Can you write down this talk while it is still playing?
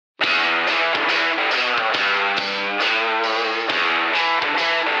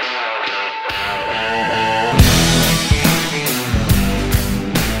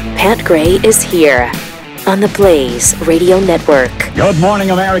Gray is here on the Blaze Radio Network. Good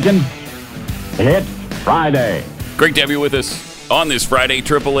morning, American. It's Friday. Great to have you with us on this Friday.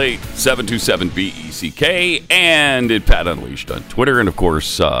 888-727-BECK and at Pat Unleashed on Twitter. And, of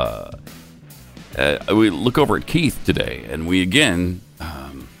course, we look over at Keith today, and we again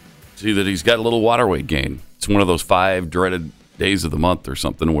see that he's got a little water weight gain. It's one of those 5 dreaded days of the month or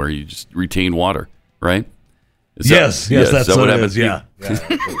something where you just retain water, right? Yes, that's what it is. Yeah.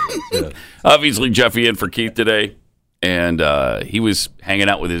 Obviously, Jeffy in for Keith today, and he was hanging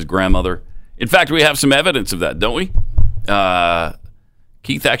out with his grandmother. In fact, we have some evidence of that, don't we?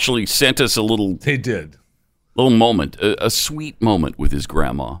 Keith actually sent us a little. He did. Little moment, a sweet moment with his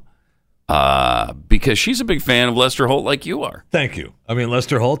grandma, because she's a big fan of Lester Holt, like you are. Thank you. I mean,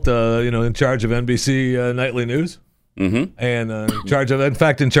 Lester Holt, in charge of NBC Nightly News, and in charge of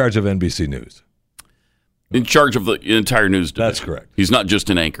NBC News. In charge of the entire news division. That's correct. He's not just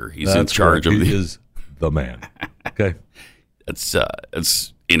an anchor. He's in charge of the. He is the man. Okay.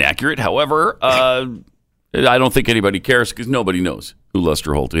 It's inaccurate. However, I don't think anybody cares because nobody knows who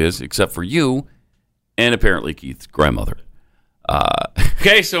Lester Holt is except for you and apparently Keith's grandmother.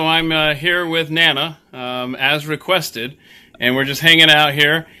 Okay, so I'm here with Nana as requested, and we're just hanging out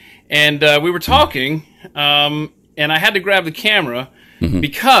here. And we were talking, and I had to grab the camera.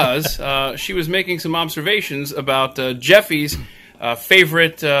 Because she was making some observations about Jeffy's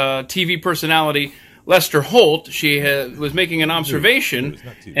favorite TV personality, Lester Holt. She was making an observation,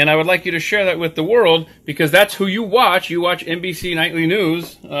 and I would like you to share that with the world because that's who you watch. You watch NBC Nightly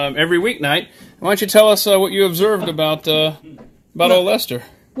News every weeknight. Why don't you tell us what you observed about old Lester?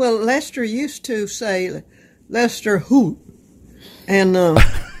 Well, Lester used to say Lester Hoot, and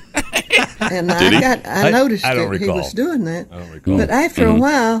I noticed that he was doing that. I don't recall. But after a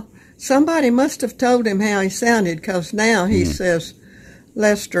while, somebody must have told him how he sounded because now he says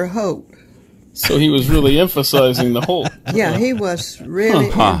Lester Holt. So he was really emphasizing the Holt. Yeah, he was really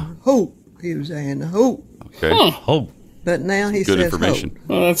Holt. He was saying Holt. Okay. Holt. But now he Good says information. Holt.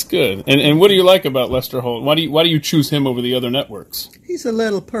 Well, that's good. And what do you like about Lester Holt? Why do you choose him over the other networks? He's a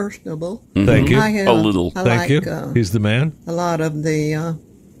little personable. Thank you. A little. Thank you. He's the man. A lot of the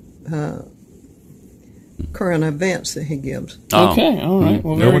current events that he gives. Oh. Okay, all right.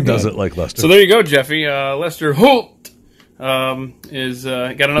 Well, No one does it like Lester. So there you go, Jeffy. Lester Holt is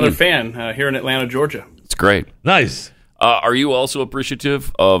got another fan here in Atlanta, Georgia. It's great. Nice. Are you also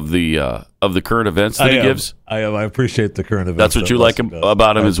appreciative of the current events that he gives? I am. I appreciate the current events. That's what you like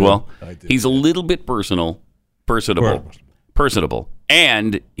about him as well? I do. He's a little bit personable,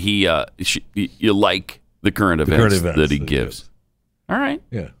 and you like the current events that he gives. All right.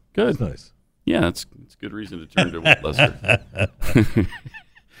 Yeah. Good. That's nice. Yeah, that's a good reason to turn to Lester.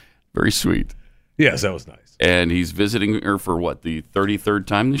 Very sweet. Yes, that was nice. And he's visiting her for what, the 33rd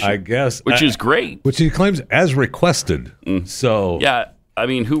time this year? I guess. Which is great. Which he claims as requested. So Yeah, I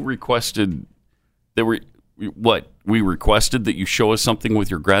mean, who requested that we requested that you show us something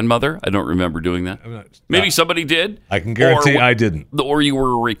with your grandmother? I don't remember doing that. Maybe somebody did. I can guarantee I didn't. Or you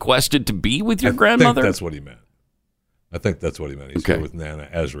were requested to be with your grandmother? I think that's what he meant. He's here with Nana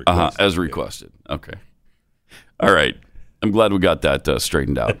as requested. As requested. Okay. All right. I'm glad we got that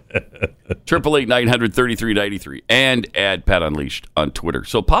straightened out. 888-900-3393 and add Pat Unleashed on Twitter.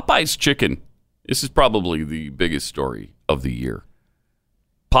 So Popeye's Chicken, this is probably the biggest story of the year.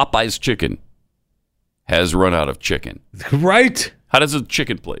 Popeye's Chicken has run out of chicken. Right? How does a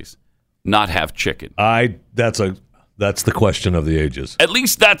chicken place not have chicken? That's the question of the ages. At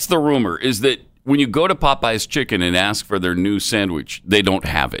least that's the rumor, is that when you go to Popeye's Chicken and ask for their new sandwich, they don't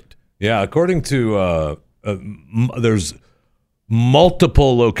have it. Yeah, according to there's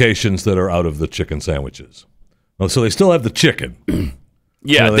multiple locations that are out of the chicken sandwiches. Oh, so they still have the chicken.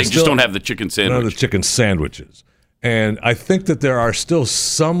 Yeah, they just don't have the chicken They don't have sandwich. the chicken sandwiches. And I think that there are still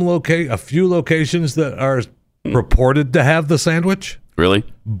a few locations that are purported to have the sandwich. Really?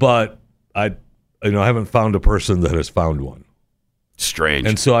 But I haven't found a person that has found one. Strange.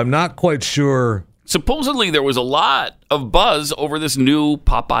 And so I'm not quite sure. Supposedly there was a lot of buzz over this new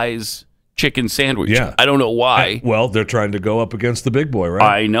Popeye's chicken sandwich. Yeah. I don't know why. Well, they're trying to go up against the big boy,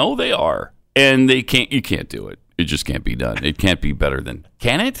 right? I know they are. And you can't do it. It just can't be done. It can't be better than,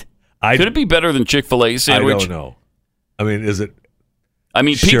 can it? Could it be better than Chick-fil-A sandwich? I don't know. I mean, is it? I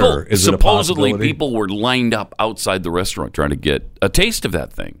mean, Sure. Is it a supposedly possibility? people were lined up outside the restaurant trying to get a taste of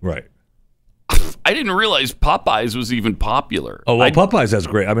that thing. Right. I didn't realize Popeyes was even popular. Oh, well, Popeyes has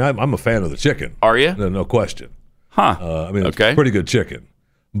great. I mean, I'm a fan of the chicken. Are you? No question. Huh. I mean, it's Okay. pretty good chicken.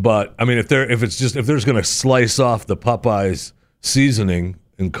 But I mean, if there's going to slice off the Popeyes seasoning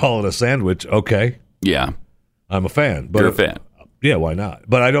and call it a sandwich, okay, Yeah. I'm a fan. But You're a fan. Yeah, why not?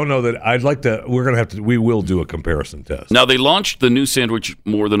 But I don't know that I'd like to. We will do a comparison test. Now, they launched the new sandwich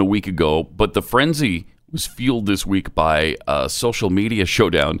more than a week ago, but the frenzy was fueled this week by a social media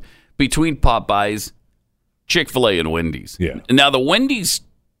showdown between Popeyes, Chick-fil-A, and Wendy's. Yeah. Now, the Wendy's,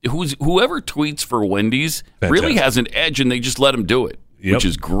 whoever tweets for Wendy's really has an edge, and they just let them do it, which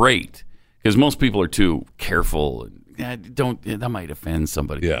is great because most people are too careful and that might offend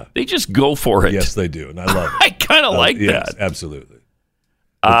somebody. Yeah. They just go for it. Yes, they do, and I love it. I kind of like yes, that. Absolutely.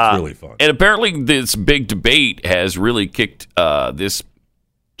 It's really fun. And apparently this big debate has really kicked this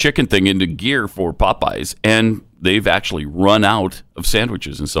chicken thing into gear for Popeyes, and they've actually run out of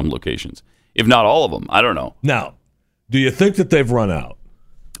sandwiches in some locations, if not all of them. I don't know. Now, do you think that they've run out?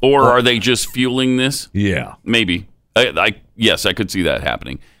 Or are they just fueling this? Yeah. Maybe. Yes, I could see that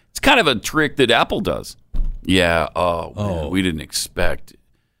happening. It's kind of a trick that Apple does. Yeah. Man, we didn't expect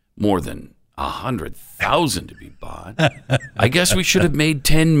more than 100,000 to be bought. I guess we should have made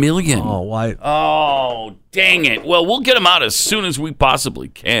 10 million. Oh, why? Oh, dang it. Well, we'll get them out as soon as we possibly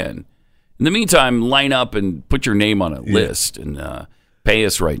can. In the meantime, line up and put your name on a list and pay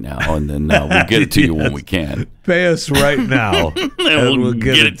us right now, and then we'll get it to you when we can. Pay us right now, and we'll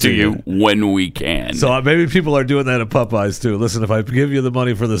get it to you when we can. So maybe people are doing that at Popeyes too. Listen, if I give you the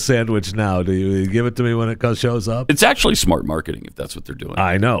money for the sandwich now, do you give it to me when it shows up? It's actually smart marketing if that's what they're doing.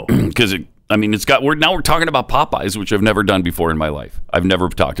 I know, because it's got. We're talking about Popeyes, which I've never done before in my life. I've never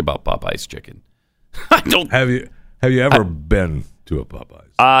talked about Popeyes chicken. I don't. Have you ever been to a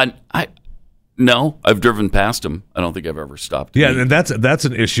Popeyes? No, I've driven past them. I don't think I've ever stopped. Yeah, and that's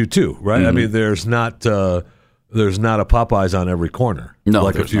an issue too, right? Mm-hmm. I mean, there's not a Popeyes on every corner,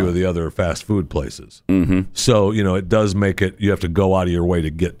 like a few of the other fast food places. Mm-hmm. So it does make it. You have to go out of your way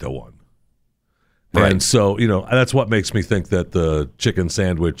to get to one, right? And so that's what makes me think that the chicken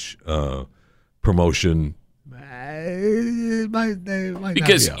sandwich promotion.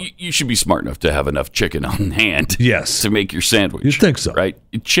 Because you should be smart enough to have enough chicken on hand to make your sandwich. You think so? Right?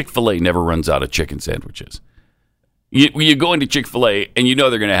 Chick-fil-A never runs out of chicken sandwiches. You go into Chick-fil-A and they're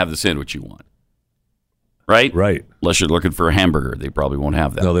going to have the sandwich you want. Right? Right. Unless you're looking for a hamburger, they probably won't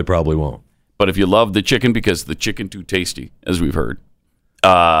have that. No, they probably won't. But if you love the chicken because the chicken too tasty, as we've heard,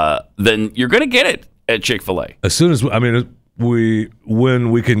 then you're going to get it at Chick-fil-A. As soon as,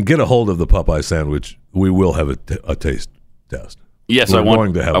 when we can get a hold of the Popeye sandwich, we will have a taste test. Yes, I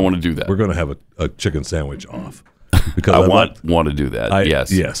want to do that. We're going to have a chicken sandwich off because I want to do that.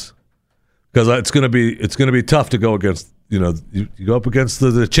 Yes, because it's going to be tough to go against. You go up against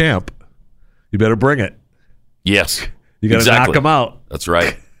the champ. You better bring it. Yes, you got to knock him out. That's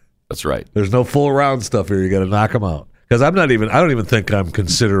right. That's right. There's no full round stuff here. You got to knock him out. Because I don't even think I'm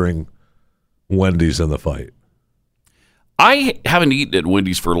considering Wendy's in the fight. I haven't eaten at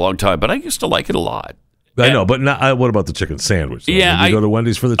Wendy's for a long time, but I used to like it a lot. I know, but what about the chicken sandwich? Yeah, you go to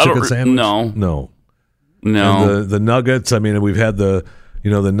Wendy's for the chicken sandwich? No. And the nuggets. I mean, we've had the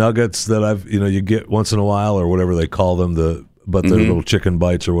nuggets that you get once in a while or whatever they call them. They're little chicken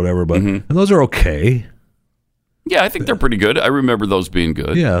bites or whatever. But and those are okay. Yeah, I think they're pretty good. I remember those being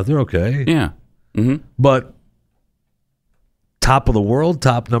good. Yeah, they're okay. Yeah, but top of the world,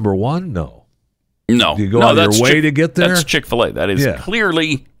 top number one, no. No, do you go out of your way to get there? That's Chick-fil-A. That is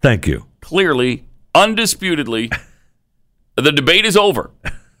clearly. Thank you. Clearly, undisputedly, the debate is over,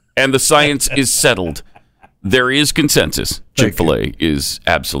 and the science is settled. There is consensus. Chick-fil-A is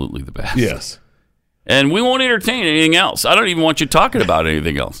absolutely the best. Yes, and we won't entertain anything else. I don't even want you talking about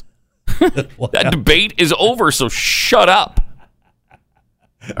anything else. That debate is over. So shut up.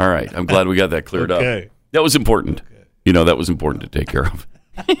 All right, I'm glad we got that cleared up. That was important. That was important to take care of.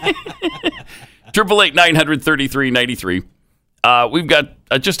 888-933-93. We've got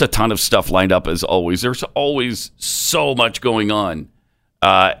just a ton of stuff lined up as always. There's always so much going on,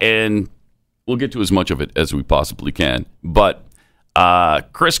 and we'll get to as much of it as we possibly can. But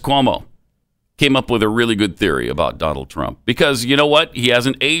Chris Cuomo came up with a really good theory about Donald Trump because you know what? He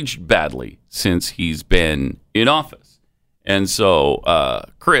hasn't aged badly since he's been in office, and so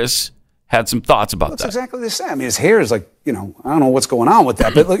Chris had some thoughts about that. That's exactly the same. I mean, his hair is like, I don't know what's going on with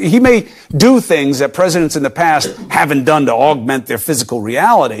that, but look, he may do things that presidents in the past haven't done to augment their physical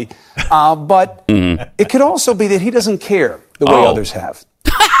reality, but it could also be that he doesn't care the way others have.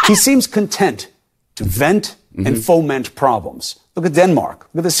 He seems content to vent and foment problems. Look at Denmark.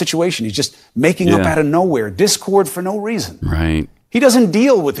 Look at the situation. He's just making up out of nowhere, discord for no reason. Right. He doesn't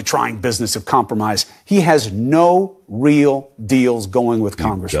deal with the trying business of compromise. He has no real deals going with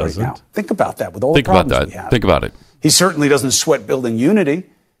Congress right now. Think about that with all the problems we have. Think about it. He certainly doesn't sweat building unity.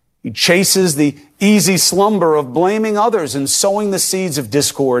 He chases the easy slumber of blaming others and sowing the seeds of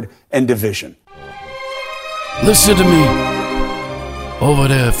discord and division. Listen to me. over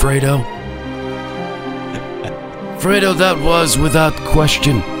there, Fredo. Fredo, that was, without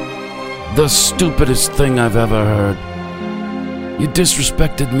question, the stupidest thing I've ever heard. You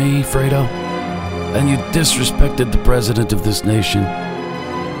disrespected me, Fredo, and you disrespected the president of this nation.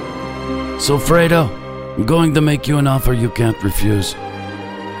 So, Fredo, I'm going to make you an offer you can't refuse.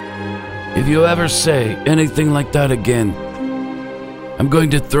 If you ever say anything like that again, I'm going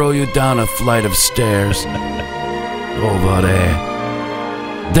to throw you down a flight of stairs over there.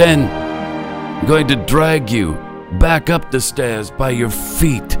 Then, I'm going to drag you back up the stairs by your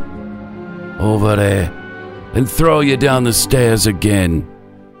feet over there and throw you down the stairs again.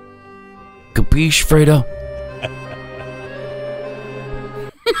 Capiche, Fredo?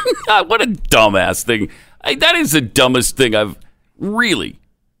 What a dumbass thing. That is the dumbest thing I've really...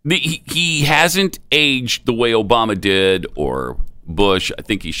 He hasn't aged the way Obama did or Bush. I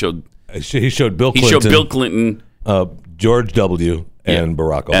think he showed Bill Clinton. He showed Bill Clinton, George W. and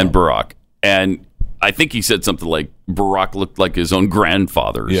Barack Obama. And I think he said something like Barack looked like his own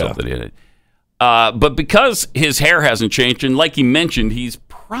grandfather or something in it. But because his hair hasn't changed, and like he mentioned, he's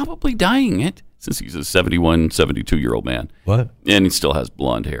probably dyeing it since he's a 71, 72-year-old man. What? And he still has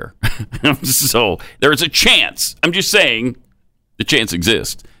blonde hair. So there's a chance. I'm just saying the chance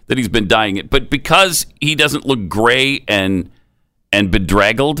exists that he's been dyeing it. But because he doesn't look gray and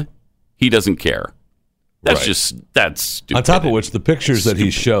bedraggled, he doesn't care. That's that's stupid. On top of which, the pictures that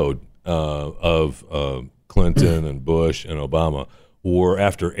he showed of Clinton and Bush and Obama were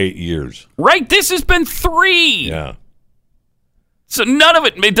after 8 years. Right. This has been 3. Yeah. So none of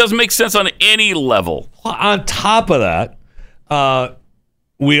it doesn't make sense on any level. On top of that,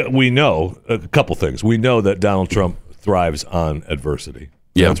 we know a couple things. We know that Donald Trump thrives on adversity.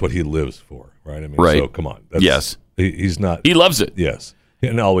 Yeah. That's what he lives for, right? I mean, right. So come on. Yes. He's not. He loves it. Yes.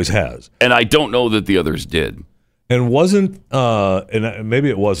 And always has. And I don't know that the others did. And wasn't, and maybe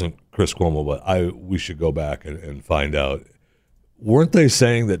it wasn't Chris Cuomo, but we should go back and find out. Weren't they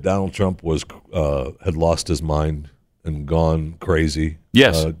saying that Donald Trump had lost his mind and gone crazy?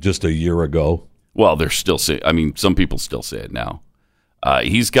 Yes. Just a year ago. Well, they're still saying. I mean, some people still say it now.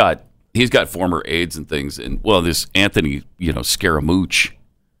 He's got former aides and things, and this Anthony, Scaramucci.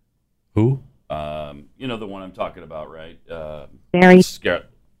 Who? The one I'm talking about, right? Barry.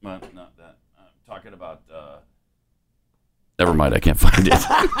 Not that. I'm talking about. Never mind, I can't find it.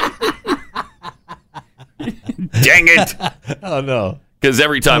 Dang it! Oh no! Because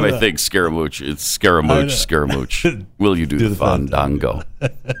every time I think Scaramucci, it's Scaramucci. Will you do the fandango?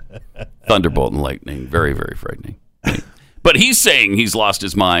 Thunderbolt and lightning, very, very frightening. But he's saying he's lost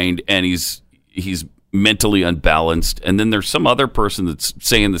his mind and he's mentally unbalanced. And then there's some other person that's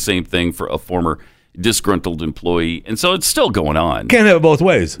saying the same thing for a former disgruntled employee. And so it's still going on. Can't have it both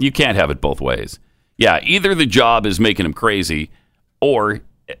ways. You can't have it both ways. Yeah, either the job is making him crazy or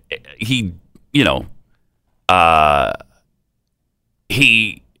he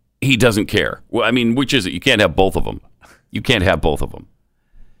doesn't care. Well, I mean, which is it? You can't have both of them.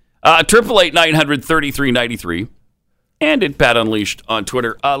 888-900-3393 and at Pat Unleashed on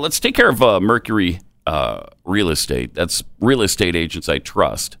Twitter. Let's take care of Mercury Real Estate. That's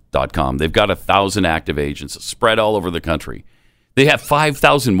realestateagentsitrust.com. They've got 1,000 active agents spread all over the country. They have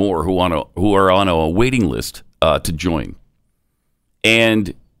 5,000 more who are on a waiting list to join.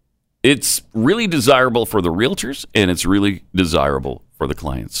 And it's really desirable for the realtors, and it's really desirable for the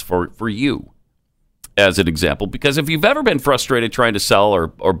clients, for you, as an example. Because if you've ever been frustrated trying to sell or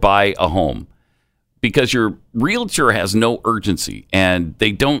buy a home because your realtor has no urgency and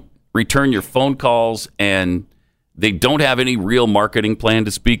they don't return your phone calls and they don't have any real marketing plan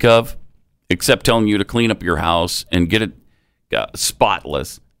to speak of except telling you to clean up your house and get it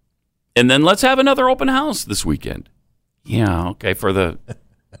spotless, and then let's have another open house this weekend. Yeah, okay, for the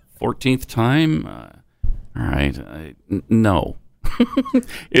 14th time? All right. No.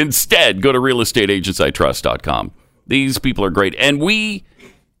 Instead, go to realestateagentsitrust.com. These people are great. And we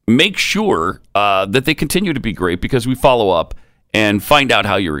make sure that they continue to be great because we follow up and find out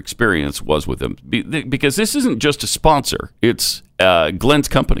how your experience was with them. Because this isn't just a sponsor. It's Glenn's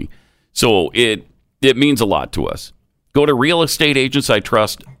company. So it means a lot to us. Go to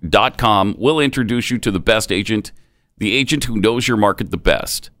realestateagentsitrust.com. We'll introduce you to the best agent, the agent who knows your market the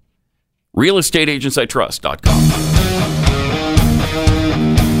best. realestateagentsitrust.com.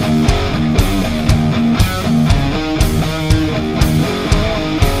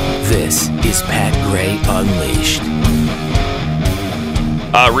 This is Pat Gray Unleashed.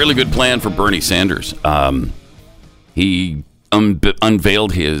 A really good plan for Bernie Sanders. He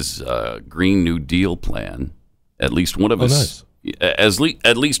unveiled his Green New Deal plan. At least one of his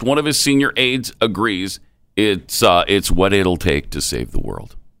at least one of his senior aides agrees It's what it'll take to save the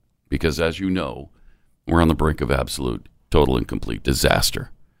world. Because as you know, we're on the brink of absolute, total, and complete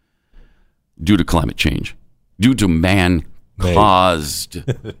disaster due to climate change, due to man-caused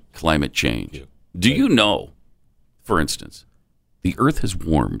climate change. Do you know, for instance, the Earth has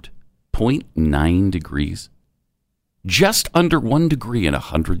warmed 0.9 degrees? Just under 1 degree in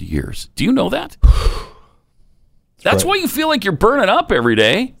 100 years. Do you know that? That's why you feel like you're burning up every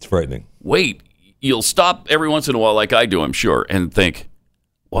day. It's frightening. Wait, you'll stop every once in a while, like I do, I'm sure, and think,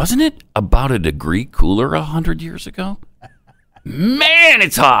 wasn't it about a degree cooler 100 years ago? Man,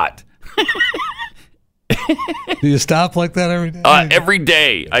 it's hot. Do you stop like that every day? Every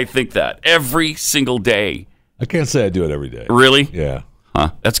day, I think that. Every single day. I can't say I do it every day. Really? Yeah.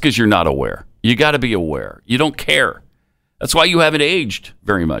 Huh? That's because you're not aware. You got to be aware. You don't care. That's why you haven't aged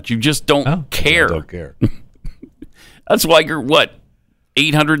very much. You just don't care. I don't care. That's why you're,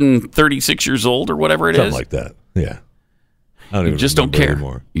 836 years old or whatever it is? Something like that. Yeah. I don't even just don't care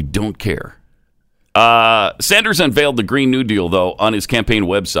anymore. You don't care. Sanders unveiled the Green New Deal, though, on his campaign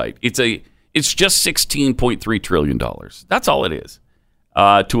website. It's just $16.3 trillion. That's all it is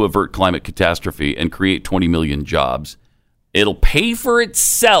to avert climate catastrophe and create 20 million jobs. It'll pay for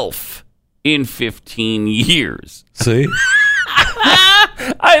itself in 15 years. See?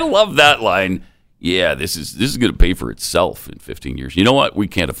 I love that line. Yeah, this is going to pay for itself in 15 years. You know what? We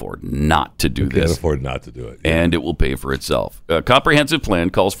can't afford not to do this. Can't afford not to do it. Yeah. And it will pay for itself. A comprehensive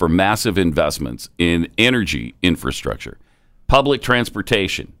plan calls for massive investments in energy infrastructure, public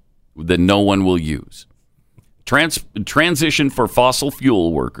transportation that no one will use, transition for fossil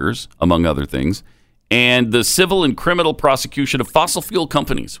fuel workers, among other things, and the civil and criminal prosecution of fossil fuel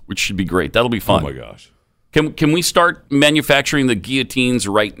companies, which should be great. That'll be fun. Oh, my gosh. Can we start manufacturing the guillotines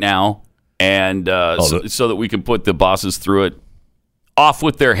right now? And so that we can put the bosses through it. Off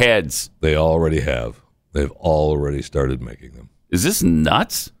with their heads. They already have. They've already started making them. Is this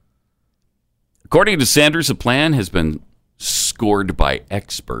nuts? According to Sanders, the plan has been scored by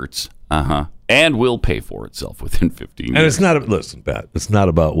experts. And will pay for itself within 15 years. And it's not, listen, Pat, it's not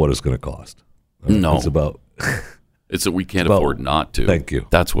about what it's going to cost. No. It's about... it's that we can't afford not to. Thank you.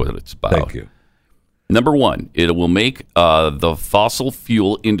 That's what it's about. Thank you. Number one, it will make the fossil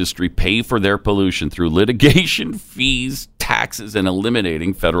fuel industry pay for their pollution through litigation, fees, taxes, and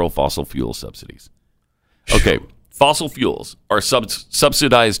eliminating federal fossil fuel subsidies. Okay, fossil fuels are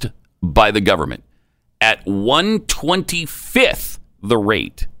subsidized by the government at 1/25th the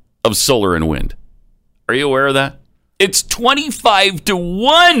rate of solar and wind. Are you aware of that? It's 25 to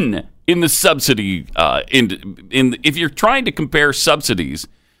 1 in the subsidy. If you're trying to compare subsidies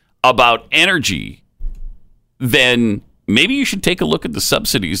about energy, then maybe you should take a look at the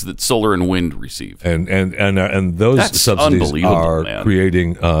subsidies that solar and wind receive. And those That's subsidies are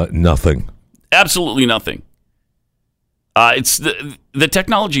creating nothing. Absolutely nothing. It's the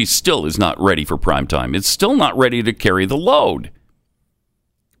technology still is not ready for prime time. It's still not ready to carry the load.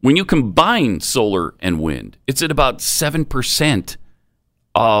 When you combine solar and wind, it's at about 7%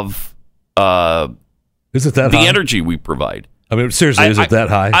 of is it that the high? Energy we provide. I mean, seriously, is it that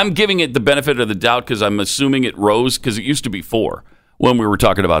high? I'm giving it the benefit of the doubt because I'm assuming it rose because it used to be 4 when we were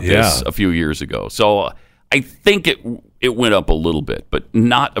talking about this a few years ago. So I think it went up a little bit, but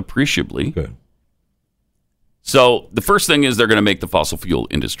not appreciably. Good. So the first thing is they're going to make the fossil fuel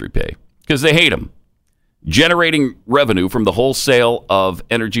industry pay because they hate them. Generating revenue from the wholesale of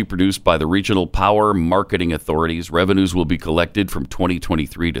energy produced by the regional power marketing authorities. Revenues will be collected from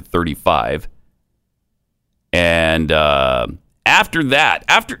 2023 to 35. And after that,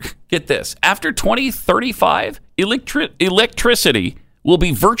 get this, after 2035, electricity will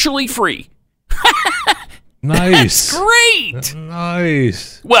be virtually free. Nice. That's great.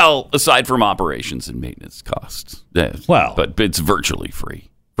 Nice. Well, aside from operations and maintenance costs. Wow. But it's virtually free.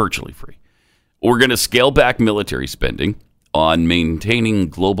 Virtually free. We're going to scale back military spending on maintaining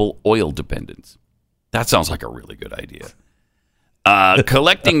global oil dependence. That sounds like a really good idea.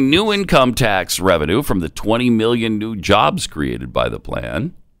 Collecting new income tax revenue from the 20 million new jobs created by the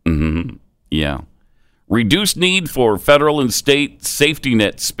plan. Mm-hmm. Yeah. Reduced need for federal and state safety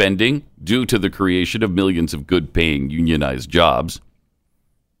net spending due to the creation of millions of good-paying unionized jobs.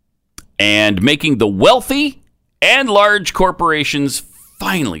 And making the wealthy and large corporations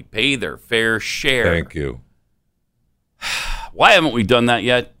finally pay their fair share. Thank you. Why haven't we done that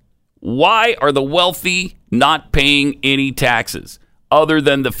yet? Why are the wealthy not paying any taxes other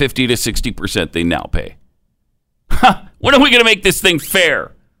than the 50 to 60% they now pay? When are we going to make this thing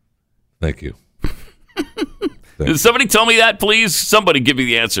fair? Thank you. Can somebody tell me that, please? Somebody give me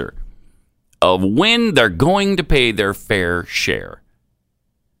the answer of when they're going to pay their fair share.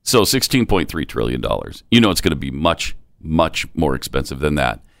 So $16.3 trillion. You know it's going to be much, much more expensive than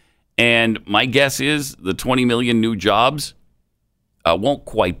that. And my guess is the 20 million new jobs won't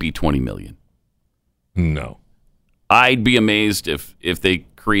quite be 20 million. No. I'd be amazed if they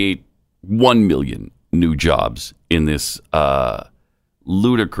create 1 million new jobs in this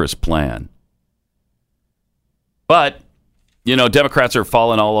ludicrous plan. But, you know, Democrats are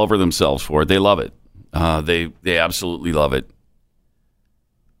falling all over themselves for it. They love it. They absolutely love it.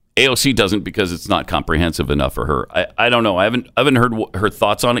 AOC doesn't because it's not comprehensive enough for her. I don't know. I haven't heard her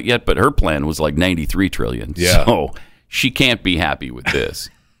thoughts on it yet, but her plan was like $93 trillion. Yeah. So she can't be happy with this.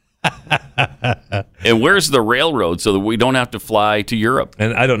 And where's the railroad so that we don't have to fly to Europe?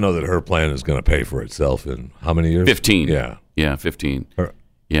 And I don't know that her plan is going to pay for itself in how many years? 15. Yeah. Yeah, 15.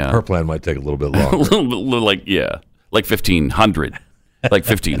 Her plan might take a little bit a longer. little like 1,500. Like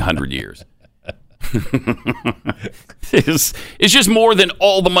 1,500 years. It's just more than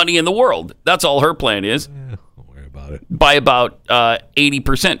all the money in the world. That's all her plan is. Don't worry about it. By about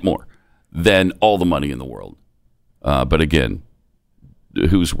 80% more than all the money in the world. But again,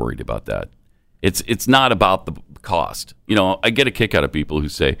 who's worried about that? It's not about the cost. You know, I get a kick out of people who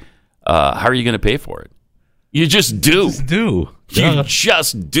say, how are you going to pay for it? You just do. Just do. You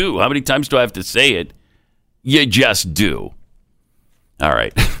just do. How many times do I have to say it? You just do. All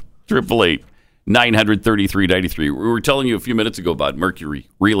right. 888-933-93. We were telling you a few minutes ago about Mercury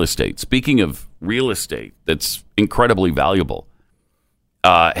Real Estate. Speaking of real estate that's incredibly valuable,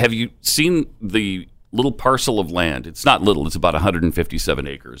 have you seen the little parcel of land? It's not little. It's about 157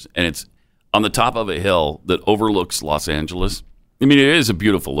 acres. And it's on the top of a hill that overlooks Los Angeles. I mean, it is a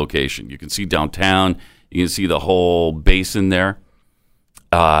beautiful location. You can see downtown. You can see the whole basin there.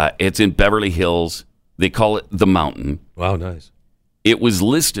 It's in Beverly Hills. They call it The Mountain. Wow, nice. It was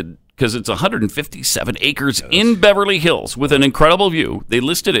listed because it's 157 acres in Beverly Hills with an incredible view. They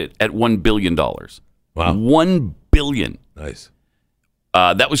listed it at $1 billion. Wow. $1 billion. Nice.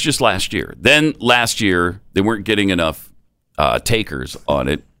 That was just last year. Then last year, they weren't getting enough takers on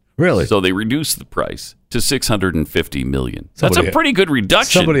it. Really? So they reduced the price to $650 million. That's Somebody a pretty good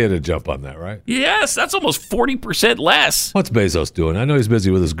reduction. Somebody had to jump on that, right? Yes, that's almost 40% less. What's Bezos doing? I know he's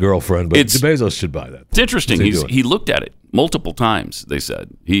busy with his girlfriend, but Bezos should buy that. It's interesting. What's he doing? He looked at it multiple times, they said.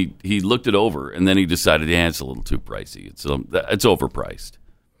 He looked it over, and then he decided, it's a little too pricey. It's overpriced.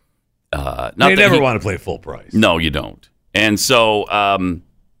 You never want to play full price. No, you don't. And so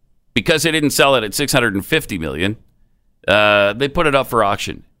because they didn't sell it at $650 million, they put it up for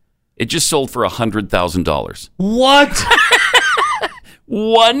auction. It just sold for $100,000. What?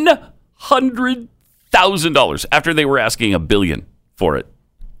 $100,000 after they were asking $1 billion for it.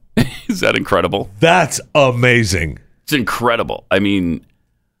 Is that incredible? That's amazing. It's incredible. I mean,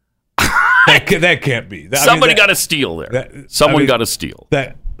 that can't be. Somebody got to steal there. Someone got to steal.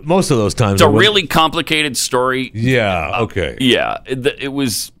 That most of those times. It's a really complicated story. Yeah. Okay. Yeah. It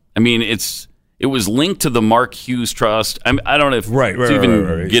was. I mean, it was linked to the Mark Hughes Trust. I don't know if it's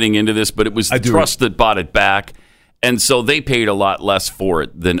even getting into this, but it was the trust that bought it back. And so they paid a lot less for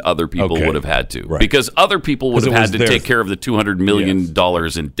it than other people would have had to. Right. Because other people would have had to take care of the $200 million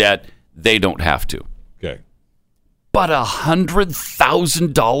in debt. They don't have to. Okay. But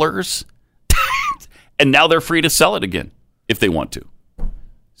 $100,000? And now they're free to sell it again if they want to.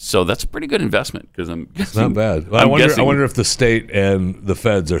 So that's a pretty good investment because it's not bad. I wonder if the state and the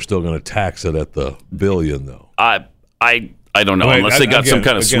feds are still going to tax it at the billion, though. I don't know unless they got some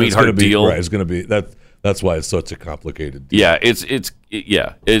kind of sweetheart deal. Right, it's going to be that. That's why it's such a complicated deal. Yeah, it's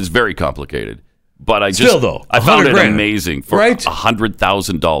very complicated. But I found it amazing for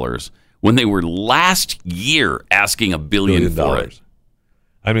 $100,000 when they were last year asking $1 billion for it.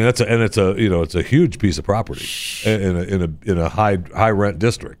 I mean, it's a huge piece of property in a high rent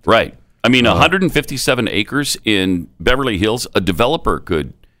district. Right. I mean, 157 acres in Beverly Hills. A developer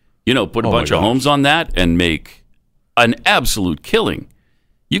could, put a bunch of homes on that and make an absolute killing.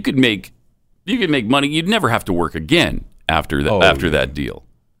 You could make money. You'd never have to work again after that deal.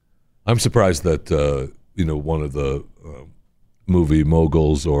 I'm surprised that one of the movie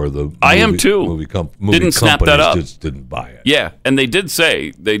moguls or the movie didn't snap that up. Just didn't buy it. Yeah, and they did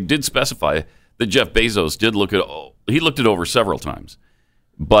specify that Jeff Bezos did looked it over several times,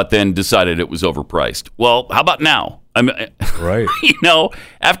 but then decided it was overpriced. Well, how about now? I mean, right?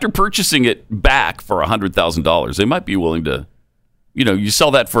 After purchasing it back for $100,000, they might be willing to, you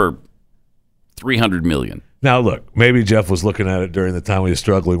sell that for $300 million. Now, look, maybe Jeff was looking at it during the time he was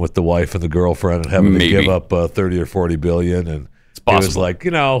struggling with the wife and the girlfriend and having to give up $30 or $40 billion, and he was like,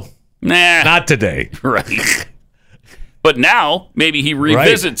 nah, not today, right? But now maybe he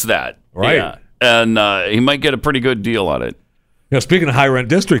revisits that, right? Yeah. And he might get a pretty good deal on it. Speaking of high rent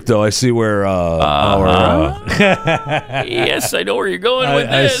district, though, I see where yes, I know where you're going with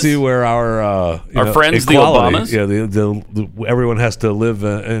I this. see where our friends, equality, the Obamas, everyone has to live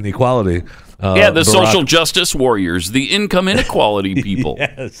in equality. The social justice warriors, the income inequality people.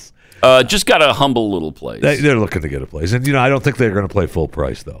 Yes, just got a humble little place. They're looking to get a place, and I don't think they're going to play full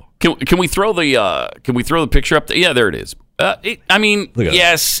price though. Can we throw the picture up? Yeah, there it is.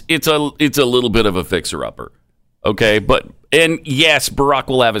 Yes, it's a little bit of a fixer upper. Okay, and yes, Barack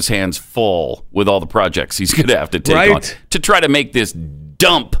will have his hands full with all the projects he's going to have to take on to try to make this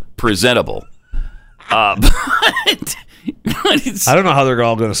dump presentable. But I don't know how they're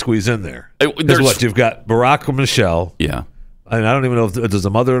all going to squeeze in there. You've got Barack and Michelle. Yeah. And I don't even know does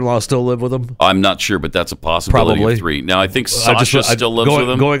the mother-in-law still live with him? I'm not sure, but that's a possibility. Probably. Of 3. Now, I think Sasha still lives with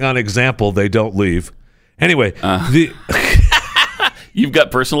him. Going on example, they don't leave. Anyway, you've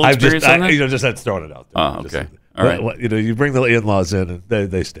got personal experience on that? Just had throwing it out there. Oh, okay. All right. You bring the in-laws in, and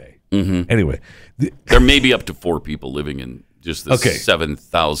they stay. Mm-hmm. Anyway. There may be up to 4 people living in just this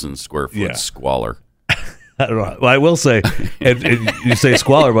 7,000 square foot squalor. I don't know. Well, I will say, and you say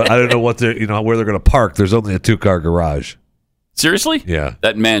squalor, but I don't know where they're going to park. There's only a 2-car garage. Seriously? Yeah.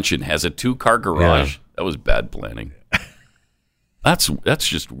 That mansion has a 2-car garage. Yeah. That was bad planning. That's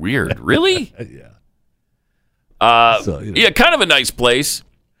just weird. Really? Yeah. Yeah, kind of a nice place.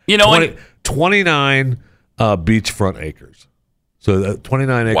 29 beachfront acres. So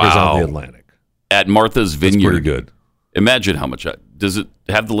 29 acres on the Atlantic. At Martha's Vineyard. That's pretty good. Imagine how much. Does it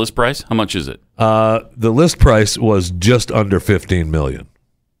have the list price? How much is it? The list price was just under $15 million.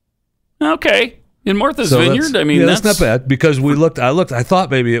 Okay. In Martha's Vineyard? That's not bad because we looked. I thought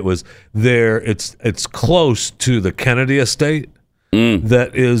maybe it was there. It's close to the Kennedy estate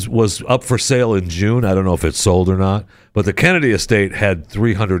that was up for sale in June. I don't know if it's sold or not, but the Kennedy estate had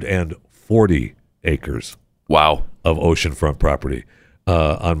 340 acres. Wow. Of oceanfront property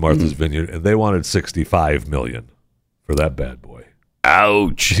on Martha's Vineyard, and they wanted $65 million for that bad boy.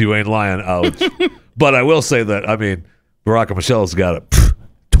 Ouch! You ain't lying. Ouch! But I will say that Barack and Michelle's got a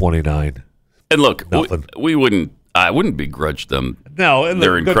 29. And look, I wouldn't begrudge them. No, and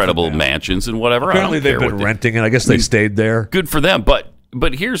their incredible mansions and whatever. Apparently, they've been renting, and I guess they stayed there. Good for them, but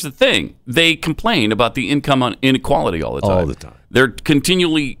here's the thing: they complain about the income inequality all the time. All the time. They're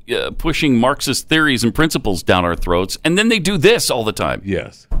continually pushing Marxist theories and principles down our throats, and then they do this all the time.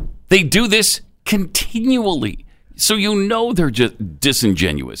 Yes, they do this continually. So they're just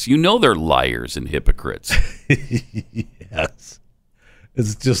disingenuous. They're liars and hypocrites. Yes,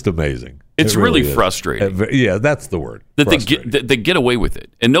 it's just amazing. It's really frustrating. Yeah, that's the word. That they get away with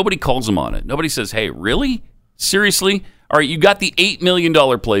it, and nobody calls them on it. Nobody says, "Hey, really? Seriously? All right, you got the $8 million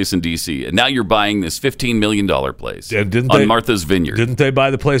place in D.C., and now you're buying this $15 million place on Martha's Vineyard." Didn't they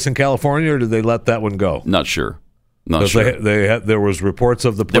buy the place in California, or did they let that one go? Not sure. Not sure. There was reports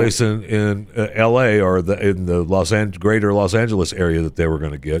of the place in L.A. or in the greater Los Angeles area that they were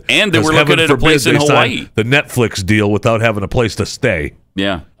going to get, and they were looking at a place in Hawaii. The Netflix deal without having a place to stay.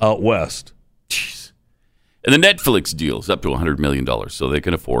 Yeah, out west. Jeez. And the Netflix deal is up to $100 million, so they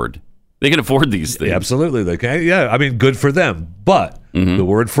can afford these things. Yeah, absolutely, they can. Yeah, good for them. But the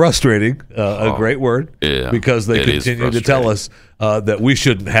word frustrating, a great word, because they continue to tell us that we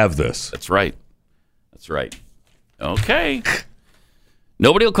shouldn't have this. That's right. Okay.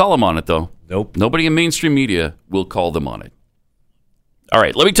 Nobody will call them on it, though. Nope. Nobody in mainstream media will call them on it. All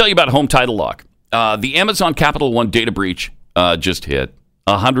right, let me tell you about Home Title Lock. The Amazon Capital One data breach just hit.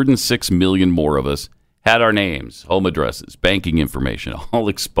 106 million more of us had our names, home addresses, banking information all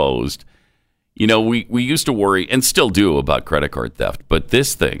exposed. We used to worry, and still do, about credit card theft. But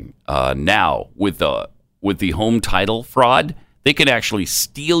this thing, now, with the home title fraud, they can actually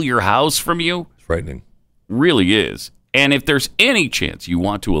steal your house from you. It's frightening. Really is. And if there's any chance you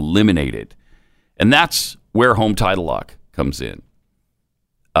want to eliminate it, and that's where Home Title Lock comes in.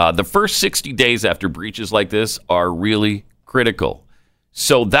 The first 60 days after breaches like this are really critical.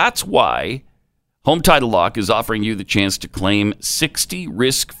 So that's why Home Title Lock is offering you the chance to claim 60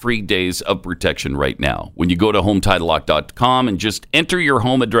 risk-free days of protection right now. When you go to HomeTitleLock.com and just enter your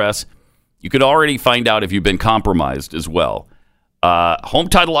home address, you could already find out if you've been compromised as well.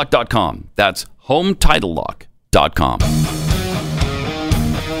 HomeTitleLock.com. That's HomeTitleLock.com.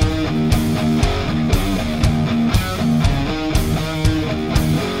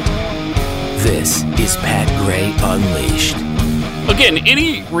 This is Pat Gray Unleashed. Again,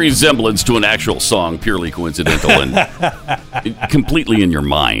 any resemblance to an actual song, purely coincidental and completely in your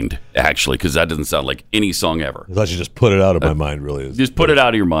mind, actually, because that doesn't sound like any song ever. I thought you just put it out of my mind, really. Just put it out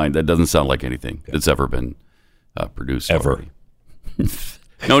of your mind. That doesn't sound like anything that's ever been produced. Ever.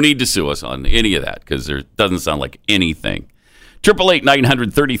 No need to sue us on any of that, because there doesn't sound like anything.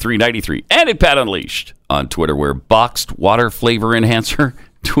 888-900-3393. And at Pat Unleashed on Twitter, where boxed water flavor enhancer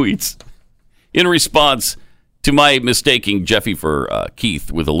tweets in response to my mistaking Jeffy for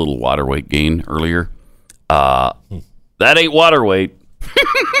Keith with a little water weight gain earlier. That ain't water weight.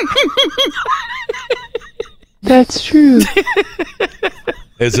 That's true.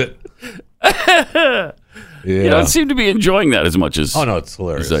 Is it? Yeah. You don't seem to be enjoying that as much as, it's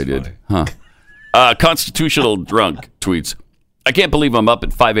hilarious. as I did. Constitutional Drunk tweets, I can't believe I'm up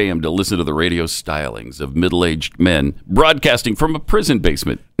at 5 a.m. to listen to the radio stylings of middle-aged men broadcasting from a prison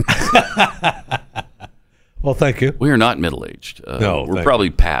basement. Well, thank you. We are not middle-aged. No, we're probably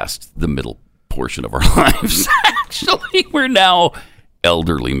past the middle portion of our lives. Actually, we're now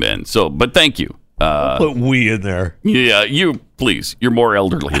elderly men. But thank you. Put we in there. Yeah, you, please. You're more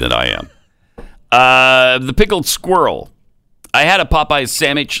elderly than I am. The Pickled Squirrel. I had a Popeyes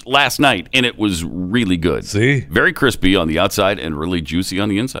sandwich last night, and it was really good. See? Very crispy on the outside and really juicy on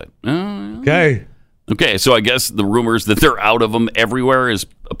the inside. Okay. Okay, so I guess the rumors that they're out of them everywhere is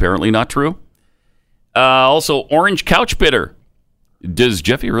apparently not true. Also, Orange Couch Bitter. Does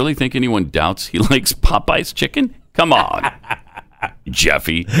Jeffy really think anyone doubts he likes Popeye's chicken? Come on,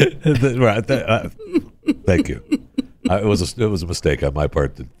 Jeffy. Right. Thank you. It was a mistake on my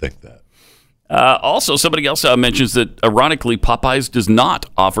part to think that. Also, somebody else mentions that, ironically, Popeyes does not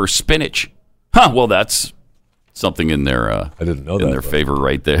offer spinach. Well, that's something in their I didn't know that, in their favor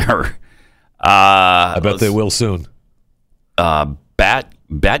right there. I bet they will soon.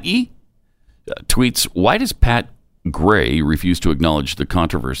 Batye tweets, why does Pat Gray refuse to acknowledge the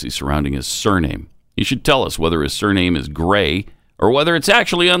controversy surrounding his surname? He should tell us whether his surname is Gray or whether it's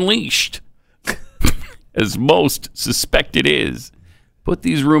actually Unleashed, as most suspect it is. Put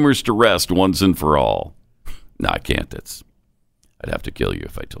these rumors to rest once and for all. No, I can't. I'd have to kill you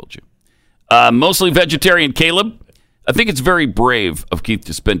if I told you. Mostly vegetarian Caleb. I think it's very brave of Keith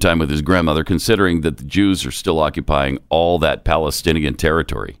to spend time with his grandmother, considering that the Jews are still occupying all that Palestinian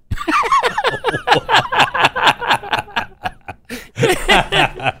territory.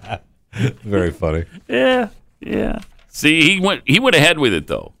 Very funny. Yeah. See, he went ahead with it,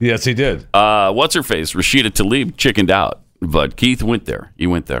 though. Yes, he did. What's her face? Rashida Tlaib chickened out. But Keith went there. He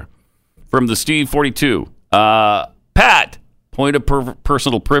went there. From the Steve 42. Pat, point of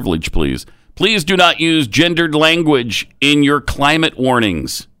personal privilege, please. Please do not use gendered language in your climate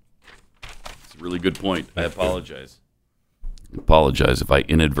warnings. It's a really good point. I apologize. If I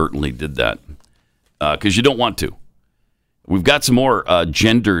inadvertently did that. Because you don't want to. We've got some more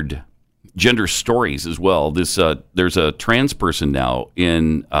gender stories as well. There's a trans person now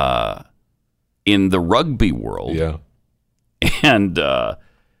in the rugby world. Yeah. And, of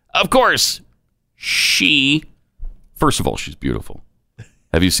course, first of all, she's beautiful.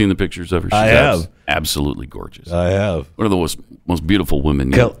 Have you seen the pictures of her? I have. Absolutely gorgeous. I have. One of the most beautiful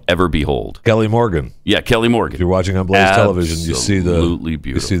women you'll ever behold. Kelly Morgan. Yeah, Kelly Morgan. If you're watching on Blaze Television, you see beautiful.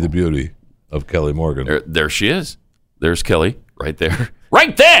 You see the beauty of Kelly Morgan. There she is. There's Kelly right there.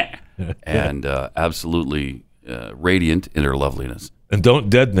 Right there! And absolutely radiant in her loveliness. And don't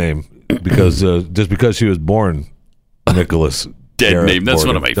dead name, because just because she was born Nicholas dead Garrett name. That's Morgan.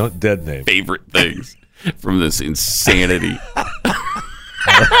 one of my Don't dead name. favorite things from this insanity.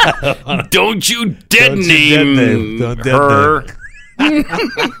 Don't you dead name her.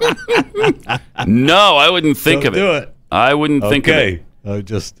 No, I wouldn't think of it. Do it. I wouldn't think of it.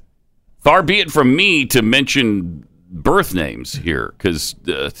 Far be it from me to mention birth names here, because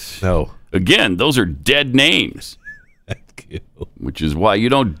no. Again, those are dead names. Thank you. Which is why you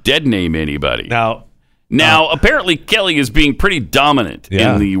don't dead name anybody. Now, apparently Kelly is being pretty dominant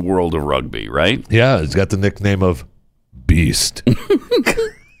in the world of rugby, right? Yeah, he's got the nickname of Beast.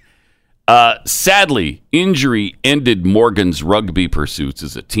 Sadly, injury ended Morgan's rugby pursuits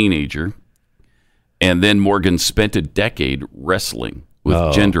as a teenager, and then Morgan spent a decade wrestling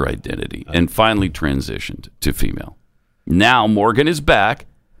with gender identity and finally transitioned to female. Now Morgan is back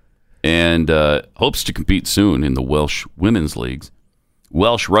and hopes to compete soon in the Welsh Women's Leagues.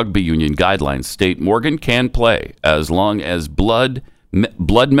 Welsh Rugby Union guidelines state Morgan can play as long as blood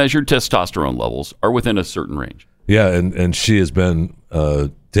measured testosterone levels are within a certain range. Yeah, and she has been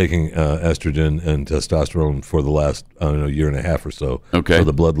taking estrogen and testosterone for the last, year and a half or so. Okay. So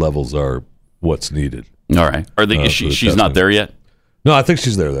the blood levels are what's needed. All right. She's not there yet? No, I think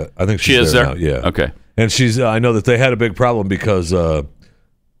she's there. I think she is there. Now. Yeah. Okay. And I know that they had a big problem because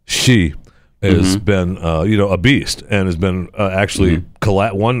she has been, a beast and has been actually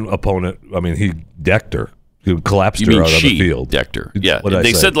one opponent. I mean, he decked her. He collapsed her out on the field. Decked her. Yeah.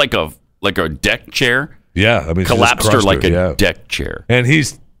 They said like a deck chair. Yeah. I mean, collapsed her like a deck chair. And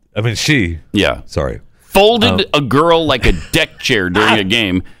she. Yeah. Sorry. folded a girl like a deck chair during a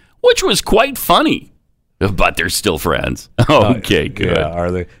game, which was quite funny. But they're still friends. Okay, good. Yeah,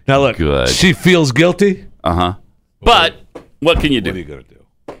 are they? Now look, Good. she feels guilty. But what can you do? What are you going to do?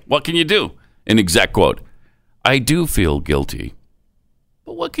 What can you do? An exact quote. I do feel guilty.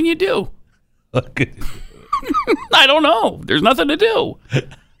 But what can you do? I don't know. There's nothing to do.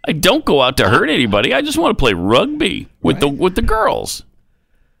 I don't go out to hurt anybody. I just want to play rugby with the girls.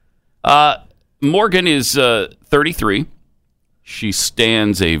 Morgan is 33. She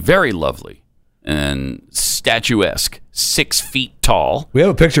stands a very lovely and statuesque 6 feet tall. We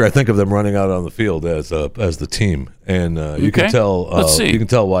have a picture, I think, of them running out on the field as the team, and you can tell. Let's see. You can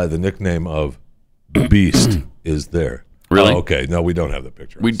tell why the nickname of the Beast is there. Really? Oh, okay. No, we don't have the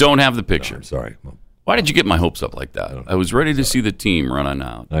picture. We don't have the picture. No, I'm sorry. Why did you get my hopes up like that? I was ready to see the team running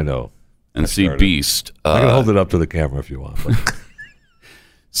out. I know. And see Beast. I can hold it up to the camera if you want. But.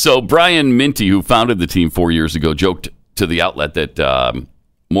 So Brian Minty, who founded the team 4 years ago, joked to the outlet that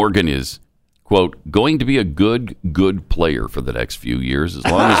Morgan is, quote, going to be a good player for the next few years as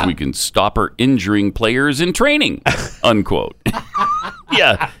long as we can stop her injuring players in training, unquote.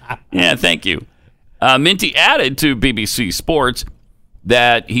 Yeah, thank you. Minty added to BBC Sports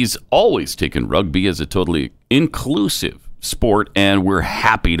that he's always taken rugby as a totally inclusive sport, and we're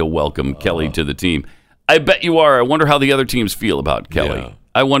happy to welcome Kelly to the team. I bet you are. I wonder how the other teams feel about Kelly. Yeah.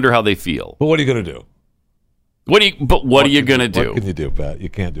 I wonder how they feel. But what are you going to do? What are you going to do? What can you do, Pat? You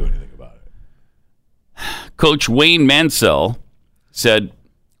can't do anything about it. Coach Wayne Mansell said,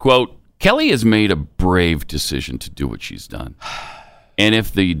 quote, Kelly has made a brave decision to do what she's done. And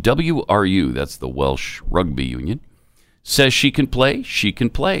if the WRU, that's the Welsh Rugby Union, says she can play, she can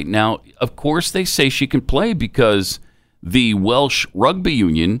play. Now, of course, they say she can play because the Welsh Rugby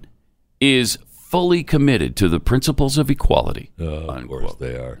Union is fully committed to the principles of equality. Of course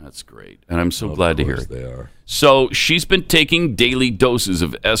they are. That's great. And I'm so glad to hear it. They are. So she's been taking daily doses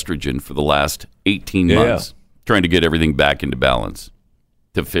of estrogen for the last 18 months, trying to get everything back into balance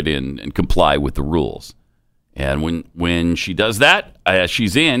to fit in and comply with the rules. And when she does that,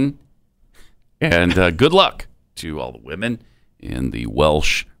 she's in. And good luck to all the women in the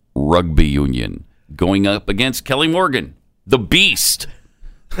Welsh Rugby Union going up against Kelly Morgan, the Beast.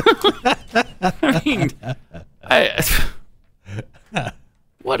 I mean,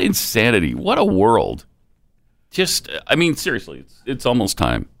 what insanity. What a world. Just, I mean, seriously, it's almost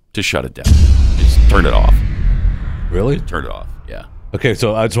time to shut it down. Just turn it off. Really? Turn it off, yeah. Okay,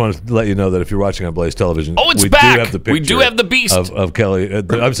 so I just want to let you know that if you're watching on Blaze Television, it's we back. Do have the picture we do have the Beast of Kelly.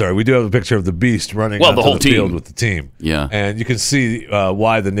 I'm sorry, we do have a picture of the Beast running the whole the team field with the team. Yeah, and you can see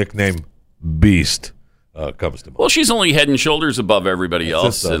why the nickname Beast comes to mind. Well, she's only head and shoulders above everybody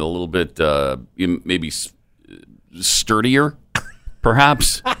else, so. and a little bit maybe sturdier,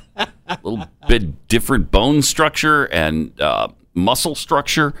 perhaps. A little bit different bone structure and muscle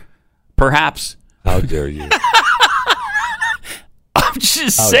structure, perhaps. How dare you? I'm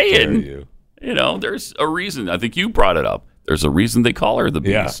just saying. You know, there's a reason. I think you brought it up. There's a reason they call her the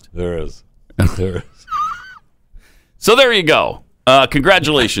Beast. Yeah, there is. There is. So there you go.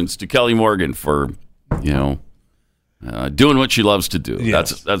 Congratulations to Kelly Morgan for, doing what she loves to do.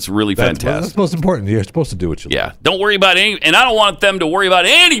 Yes. That's really fantastic. That's most important. You're supposed to do what you love. Yeah. Don't worry about and I don't want them to worry about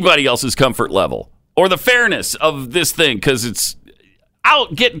anybody else's comfort level or the fairness of this thing because it's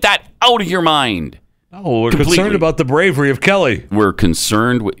get that out of your mind. No, we're concerned about the bravery of Kelly. We're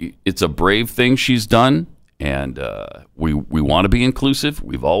concerned. It's a brave thing she's done, and we want to be inclusive.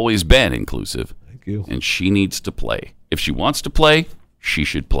 We've always been inclusive. Thank you. And she needs to play. If she wants to play, she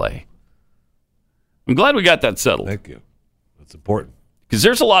should play. I'm glad we got that settled. Thank you. That's important. Because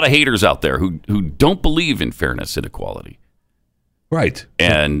there's a lot of haters out there who don't believe in fairness and equality. Right.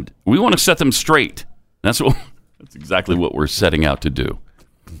 And we want to set them straight. That's exactly what we're setting out to do.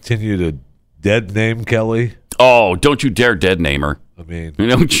 Continue to dead name Kelly. Oh, don't you dare dead name her. I mean,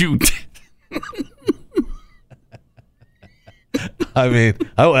 don't you? I mean,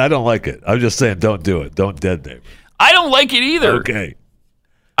 I don't like it. I'm just saying, don't do it. Don't dead name her. I don't like it either. Okay.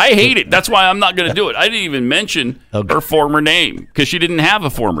 I hate it. That's why I'm not going to do it. I didn't even mention her former name because she didn't have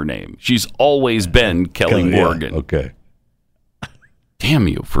a former name. She's always been Kelly Morgan. Yeah. Okay. Damn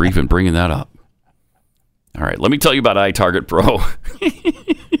you for even bringing that up. All right, let me tell you about iTarget Pro.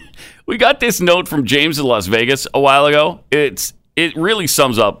 We got this note from James in Las Vegas a while ago. It really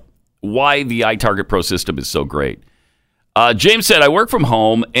sums up why the iTarget Pro system is so great. James said, I work from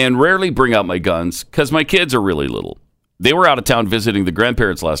home and rarely bring out my guns because my kids are really little. They were out of town visiting the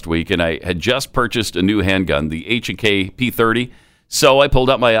grandparents last week, and I had just purchased a new handgun, the H&K P30. So I pulled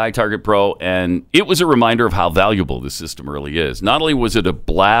out my iTarget Pro, and it was a reminder of how valuable this system really is. Not only was it a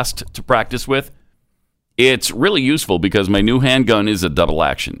blast to practice with, It's really useful because my new handgun is a double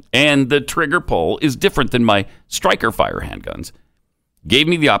action, and the trigger pull is different than my striker fire handguns. Gave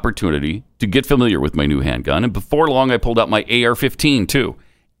me the opportunity to get familiar with my new handgun, and before long I pulled out my AR-15 too,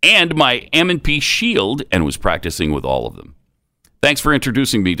 and my M&P Shield, and was practicing with all of them. Thanks for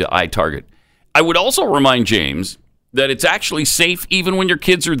introducing me to iTarget. I would also remind James that it's actually safe even when your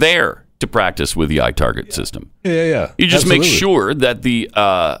kids are there to practice with the iTarget system. Yeah. You just Absolutely. make sure that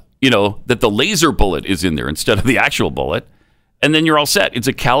that the laser bullet is in there instead of the actual bullet, and then you're all set. It's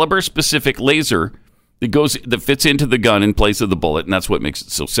a caliber-specific laser that fits into the gun in place of the bullet, and that's what makes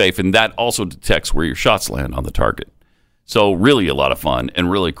it so safe. And that also detects where your shots land on the target. So really a lot of fun and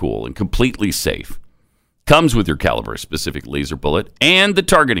really cool and completely safe. Comes with your caliber-specific laser bullet and the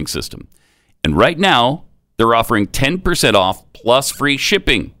targeting system. And right now, they're offering 10% off plus free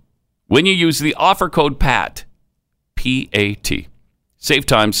shipping when you use the offer code PAT, P-A-T. Save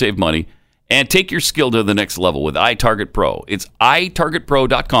time, save money, and take your skill to the next level with iTarget Pro. It's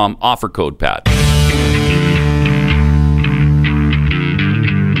itargetpro.com, offer code PAT.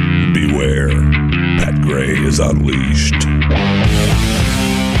 Beware, Pat Gray is unleashed.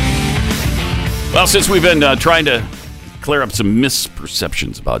 Well, since we've been trying to clear up some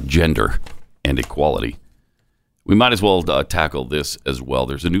misperceptions about gender and equality, we might as well tackle this as well.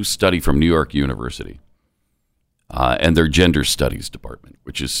 There's a new study from New York University and their gender studies department,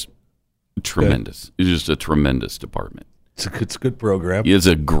 which is tremendous. It's just a tremendous department. It's a good program. It's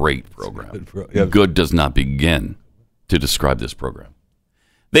a great program. Good does not begin to describe this program.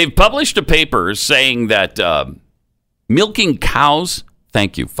 They've published a paper saying that milking cows,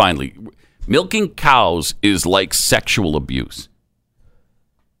 thank you, finally, milking cows is like sexual abuse.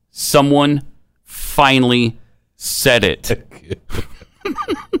 Someone finally said it.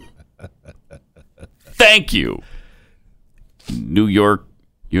 Thank you. New York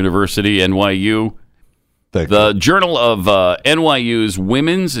University, NYU. The Journal of NYU's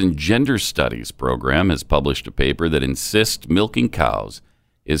Women's and Gender Studies program has published a paper that insists milking cows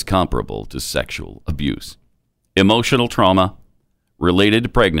is comparable to sexual abuse, emotional trauma related to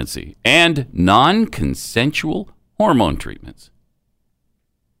pregnancy, and non-consensual hormone treatments.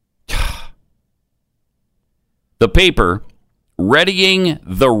 The paper, Readying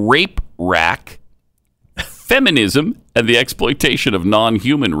the Rape Rack, Feminism and the Exploitation of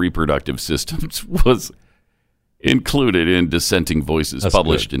Non-Human Reproductive Systems, was included in Dissenting Voices,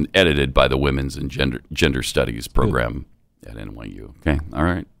 published and edited by the Women's and Gender Studies program at NYU. Okay, all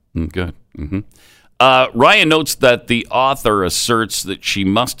right, good. Ryan notes that the author asserts that she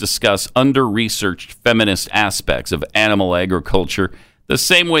must discuss under-researched feminist aspects of animal agriculture the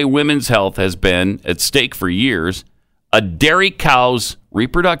same way women's health has been at stake for years. A dairy cow's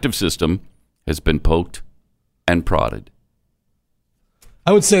reproductive system has been poked and prodded.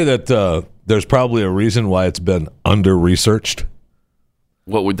 I would say that there's probably a reason why it's been under-researched.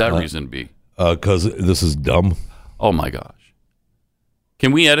 What would that reason be? Because this is dumb. Oh, my gosh.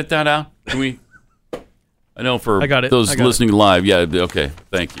 Can we edit that out? Can we? I know for those listening live. Yeah, okay.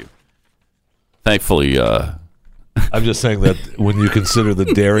 Thank you. Thankfully. I'm just saying that when you consider the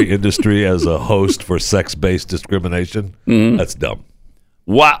dairy industry as a host for sex-based discrimination, that's dumb.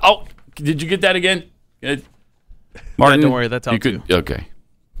 Wow. Oh, did you get that again? Martin, don't worry. That's out too. Okay.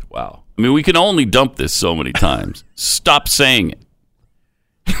 Wow. I mean, we can only dump this so many times. Stop saying it.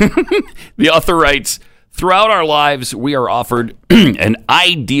 The author writes, throughout our lives, we are offered an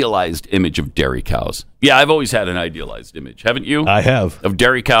idealized image of dairy cows. Yeah, I've always had an idealized image. Haven't you? I have. Of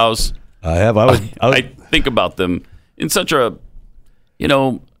dairy cows. I have. I think about them in such a,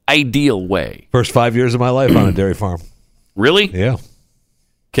 ideal way. First 5 years of my life on a dairy farm. Really? Yeah.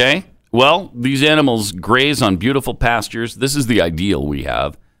 Okay. Well, these animals graze on beautiful pastures. This is the ideal we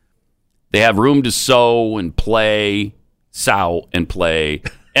have. They have room to sow and play,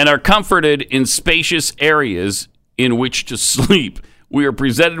 and are comforted in spacious areas in which to sleep. We are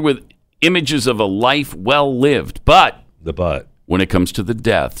presented with images of a life well lived, but when it comes to the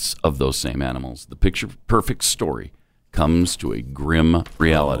deaths of those same animals, the picture-perfect story comes to a grim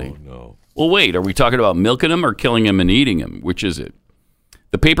reality. Oh, no. Well, wait, are we talking about milking them or killing them and eating them? Which is it?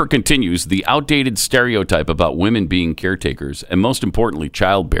 The paper continues, the outdated stereotype about women being caretakers and, most importantly,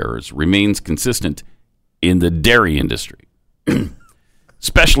 childbearers remains consistent in the dairy industry,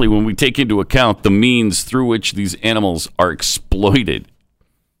 especially when we take into account the means through which these animals are exploited.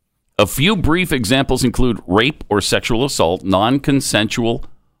 A few brief examples include rape or sexual assault, non-consensual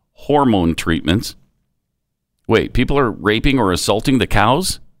hormone treatments. Wait, people are raping or assaulting the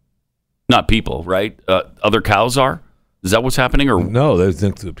cows? Not people, right? Other cows are? Is that what's happening? Or no, they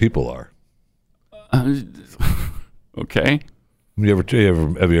think the people are. Okay. Have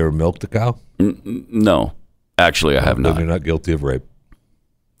you ever milked a cow? No, actually, I have Then not. you're not guilty of rape.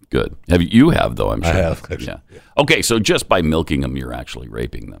 Good. You have though? I'm sure. I have. Actually. Yeah. Okay, so just by milking them, you're actually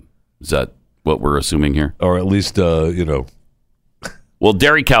raping them. Is that what we're assuming here? Or at least, Well,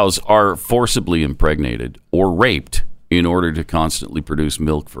 dairy cows are forcibly impregnated or raped in order to constantly produce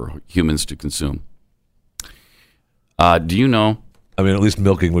milk for humans to consume. Do you know? I mean, at least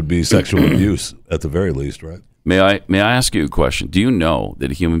milking would be sexual abuse at the very least, right? May I ask you a question? Do you know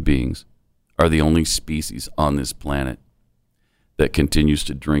that human beings are the only species on this planet that continues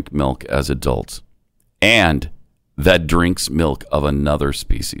to drink milk as adults and that drinks milk of another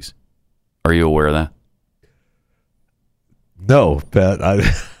species? Are you aware of that? No, Pat.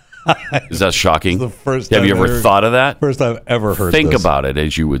 Is that shocking? The first Have time you ever thought of that? First time I've ever heard Think this. about it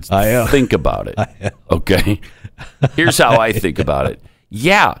as you would I am. think about it. I am. Okay? Here's how I think about it.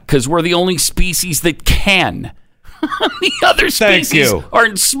 Yeah, because we're the only species that can. The other Thank species you.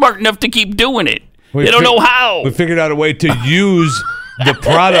 aren't smart enough to keep doing it. We They don't fi- know how. We figured out a way to use the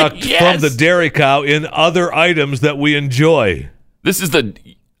product Yes. from the dairy cow in other items that we enjoy. This is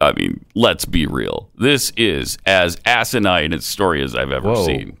let's be real. This is as asinine a story as I've ever Whoa.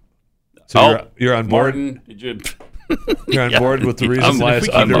 seen. So you're on board? Martin, did you... You're on board with the reason why if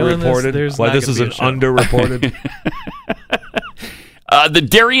it's we keep doing underreported? this, Why there's this not is gonna an be a show. underreported? The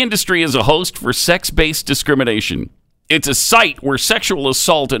dairy industry is a host for sex-based discrimination. It's a site where sexual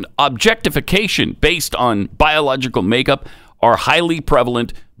assault and objectification based on biological makeup are highly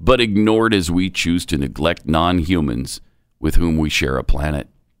prevalent but ignored as we choose to neglect non-humans with whom we share a planet.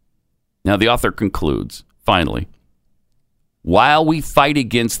 Now, the author concludes, finally, while we fight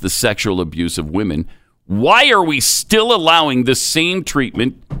against the sexual abuse of women, why are we still allowing the same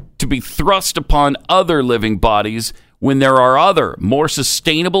treatment to be thrust upon other living bodies when there are other, more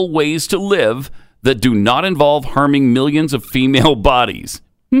sustainable ways to live that do not involve harming millions of female bodies?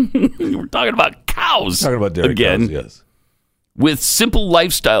 We're talking about cows. Talking about dairy again. cows, yes. With simple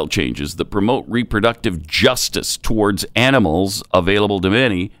lifestyle changes that promote reproductive justice towards animals available to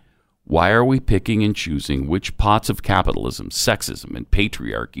many, why are we picking and choosing which pots of capitalism, sexism, and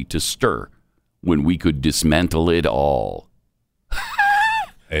patriarchy to stir when we could dismantle it all?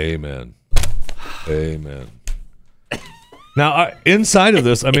 Amen. Amen. Now, inside of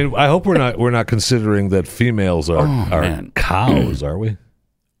this, I mean, I hope we're not considering that females are man. cows, are we?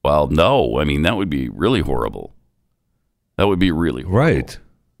 Well, no. I mean, that would be really horrible. That would be really horrible. Right.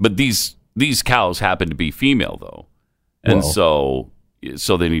 But these cows happen to be female, though. And Well.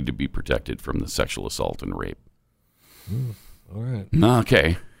 so they need to be protected from the sexual assault and rape. All right.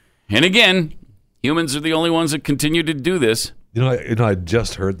 Okay. And again, humans are the only ones that continue to do this. You know, I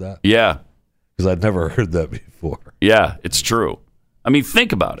just heard that Yeah. because I'd never heard that before. Yeah, it's true. I mean,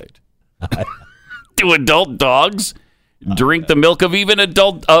 think about it. Do adult dogs drink the milk of even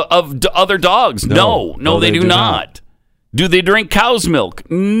other dogs? No, they do not. Do they drink cow's milk?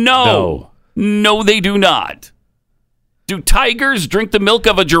 No, they do not. Do tigers drink the milk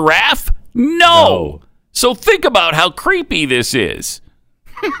of a giraffe? No. So think about how creepy this is.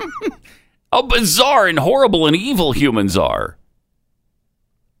 How bizarre and horrible and evil humans are.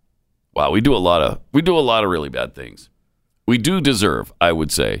 Wow, we do a lot of really bad things. We do deserve, I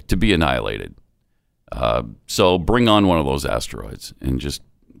would say, to be annihilated. So bring on one of those asteroids and just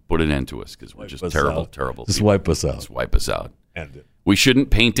put an end to us because we're just terrible. Just people. wipe us out. Just wipe us out. End it. We shouldn't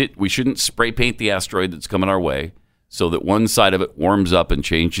paint it. We shouldn't spray paint the asteroid that's coming our way so that one side of it warms up and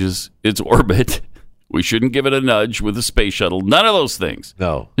changes its orbit. We shouldn't give it a nudge with a space shuttle. None of those things.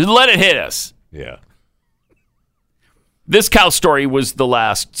 No. Just let it hit us. Yeah. This cow story was the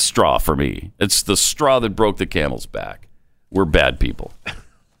last straw for me. It's the straw that broke the camel's back. We're bad people.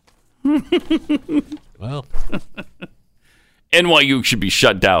 Well, NYU should be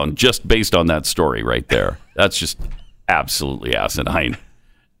shut down just based on that story right there. That's just absolutely asinine.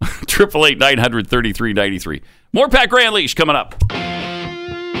 888-900-3393. More Pat Gray Unleashed coming up.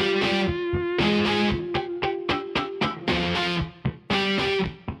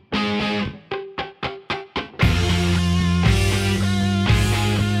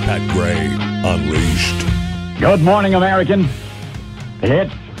 Pat Gray Unleashed. Good morning, American.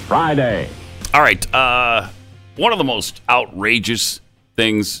 It's Friday. All right. One of the most outrageous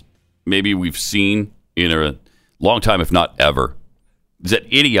things maybe we've seen in a long time, if not ever, is that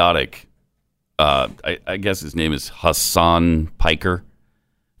idiotic, I guess his name is Hassan Piker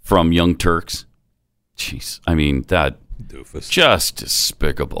from Young Turks. Jeez. I mean, that Doofus. just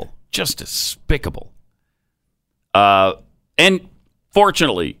despicable. Just despicable. And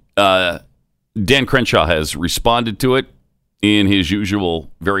fortunately, Dan Crenshaw has responded to it in his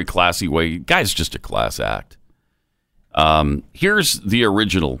usual very classy way. Guy's just a class act. Here's the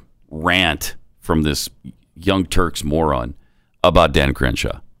original rant from this Young Turks moron about Dan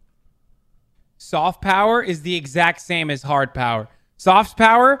Crenshaw. Soft power is the exact same as hard power. Soft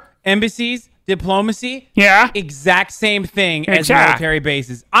power, embassies, diplomacy, exact same thing as military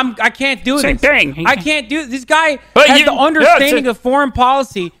bases. I can't do Same this. thing. I can't do this. Guy has the understanding of foreign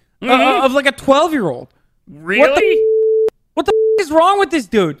policy of like a 12-year-old. Really? What the is wrong with this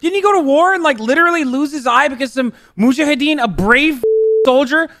dude? Didn't he go to war and like literally lose his eye because some mujahideen, a brave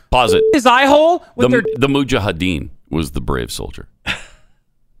soldier, Pause it. his eye hole with The mujahideen was the brave soldier.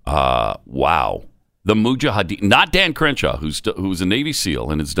 Wow. The mujahideen, not Dan Crenshaw, who's a Navy SEAL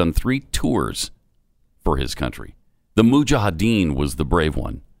and has done 3 tours for his country. The mujahideen was the brave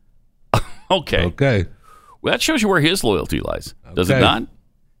one. Okay. Well, that shows you where his loyalty lies, does it not?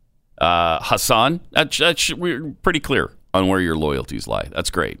 Hassan, we're pretty clear on where your loyalties lie. That's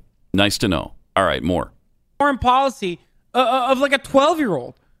great. Nice to know. All right, more. Foreign policy of like a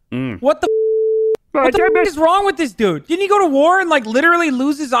 12-year-old. What the is wrong with this dude? Didn't he go to war and like literally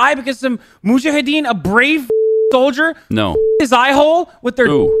lose his eye because some mujahideen, a brave soldier, his eye hole with their...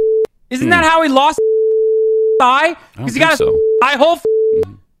 Isn't that how he lost his eye? Because he got his eye hole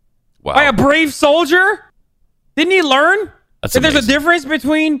by a brave soldier? Didn't he learn that there's a difference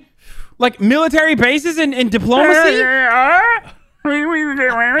between like military bases and diplomacy?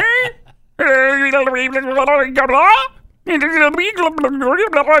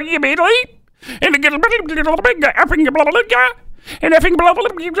 And get effing and effing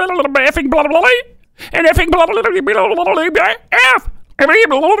and effing F.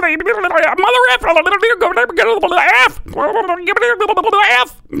 Mother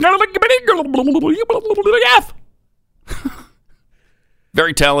F.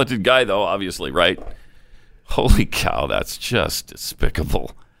 Very talented guy, though, obviously, right? Holy cow, that's just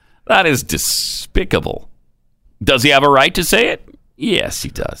despicable. That is despicable. Does he have a right to say it? Yes, he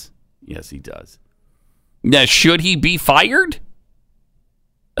does. Yes, he does. Now, should he be fired?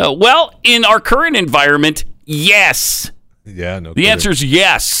 Well, in our current environment, yes. Yeah, no. The answer is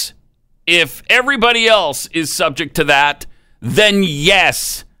yes. If everybody else is subject to that, then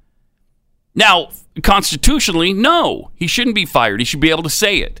yes. Now, constitutionally, no. He shouldn't be fired. He should be able to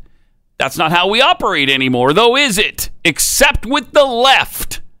say it. That's not how we operate anymore, though, is it? Except with the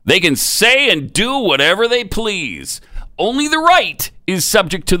left. They can say and do whatever they please. Only the right is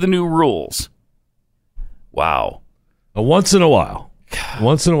subject to the new rules. Wow. Once in a while,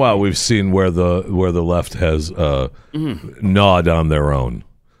 we've seen where the left has gnawed on their own,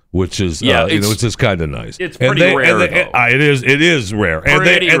 which is which is kind of nice. It's pretty rare. It is rare,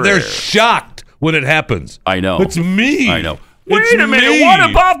 and they're shocked when it happens. I know. It's me. I know. Wait a minute. What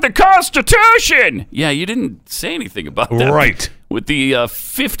about the Constitution? Yeah, you didn't say anything about that. Right. With the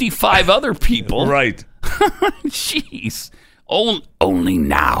 55 other people. Right. Jeez. Only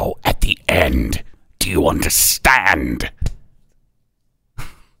now, at the end, do you understand?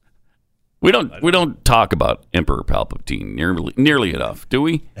 We don't talk about Emperor Palpatine nearly enough, do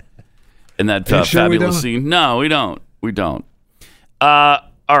we? In that fabulous scene. No, we don't. We don't. All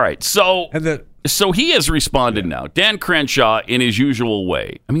right. So he has responded now. Dan Crenshaw, in his usual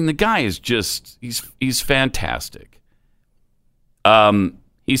way. I mean, the guy is just he's fantastic.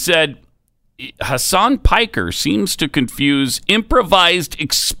 He said, Hassan Piker seems to confuse improvised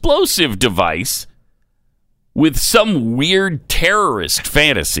explosive device with some weird terrorist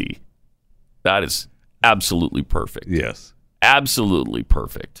fantasy. That is absolutely perfect. Yes. Absolutely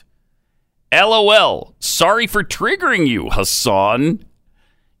perfect. LOL. Sorry for triggering you, Hassan.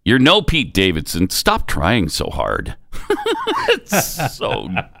 You're no Pete Davidson. Stop trying so hard. It's so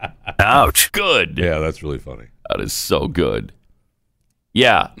ouch. Good. Yeah, that's really funny. That is so good.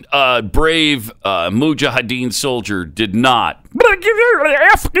 Yeah, brave Mujahideen soldier did not.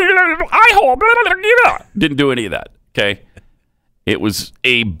 Didn't do any of that, okay? It was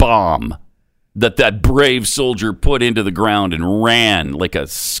a bomb that brave soldier put into the ground and ran like a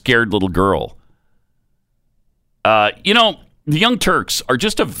scared little girl. The Young Turks are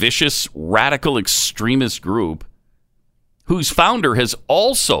just a vicious, radical, extremist group whose founder has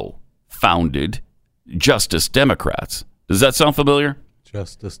also founded Justice Democrats. Does that sound familiar?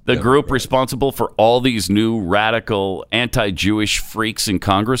 The group responsible for all these new radical anti-Jewish freaks in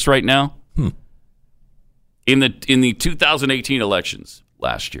Congress right now. In the 2018 elections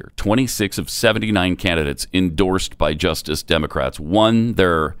last year, 26 of 79 candidates endorsed by Justice Democrats won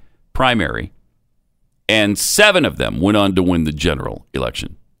their primary, and 7 of them went on to win the general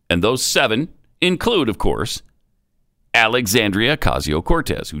election. And those 7 include, of course, Alexandria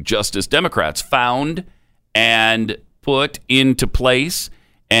Ocasio-Cortez, who Justice Democrats found and put into place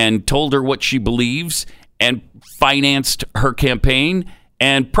and told her what she believes and financed her campaign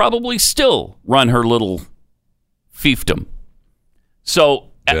and probably still run her little fiefdom. So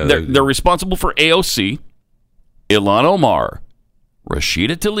they're responsible for AOC, Ilhan Omar,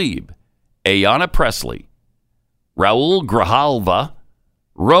 Rashida Tlaib, Ayanna Pressley, Raul Grijalva,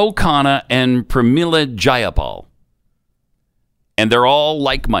 Ro Khanna, and Pramila Jayapal. And they're all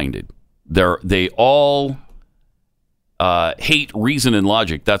like-minded. They all hate reason and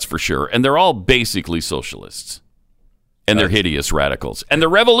logic, that's for sure. And they're all basically socialists. And they're hideous radicals. And they're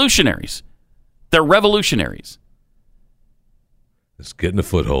revolutionaries. They're revolutionaries. It's getting a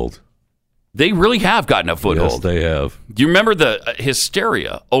foothold. They really have gotten a foothold. Yes, they have. Do you remember the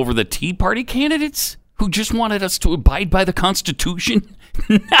hysteria over the Tea Party candidates who just wanted us to abide by the Constitution?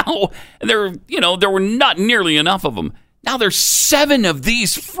 Now, there were not nearly enough of them. Now there's 7 of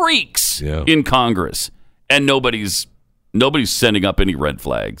these freaks in Congress, and nobody's sending up any red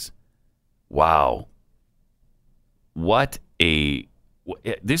flags. Wow. This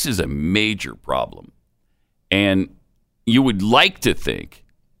is a major problem. And you would like to think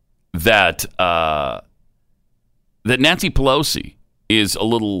that that Nancy Pelosi is a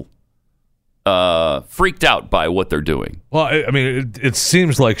little freaked out by what they're doing. Well, I mean, it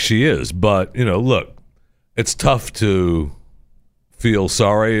seems like she is, but look, it's tough to feel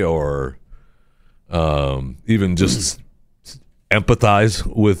sorry or even just empathize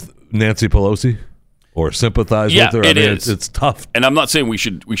with Nancy Pelosi or sympathize with her. It's tough. And I'm not saying we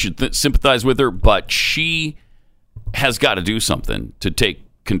should sympathize with her, but she has got to do something to take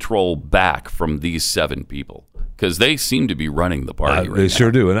control back from these 7 people, because they seem to be running the party right they now.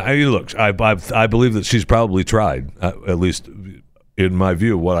 Sure do. And I believe that she's probably tried, at least in my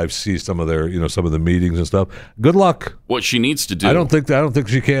view, what I've seen some of their, some of the meetings and stuff. Good luck. What she needs to do, I don't think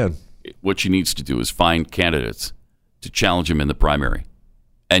she can. What she needs to do is find candidates to challenge him in the primary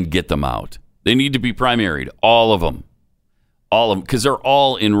and get them out. They need to be primaried, all of them, because they're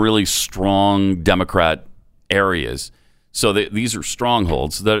all in really strong Democrat areas. So these are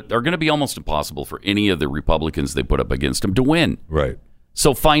strongholds that are going to be almost impossible for any of the Republicans they put up against them to win. Right.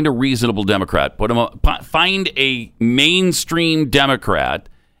 So find a reasonable Democrat, find a mainstream Democrat,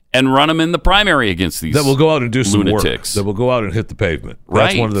 and run them in the primary against these that will go out and do some lunatics. Work. That will go out and hit the pavement. Right.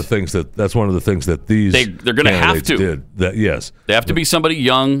 That's one of the things that these they're going to have to. Did. Yes, they have to be somebody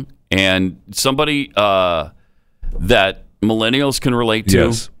young and somebody that millennials can relate to.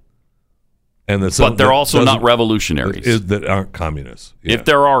 Yes. And but they're also not revolutionaries. That aren't communists. Yeah. If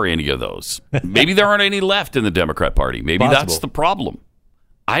there are any of those. Maybe there aren't any left in the Democrat Party. Maybe that's the problem.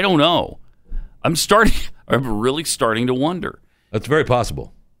 I don't know. I'm really starting to wonder. That's very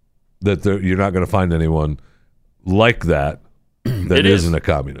possible that you're not going to find anyone like that isn't a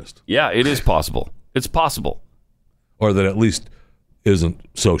communist. Yeah, it is possible. It's possible. Or that at least isn't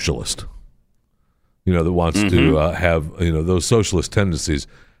socialist. That wants to have those socialist tendencies.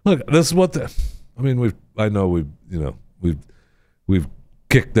 Look, this is what we've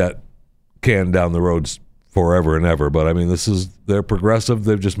kicked that can down the roads forever and ever. But I mean, they're progressive.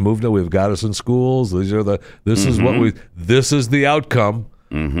 They've just moved it. We've got us in schools. This is the outcome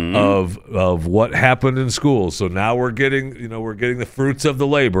of what happened in schools. So now we're getting the fruits of the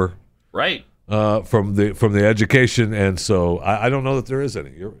labor, right? From the education. And so I don't know that there is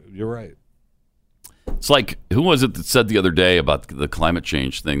any. You're right. It's like, who was it that said the other day about the climate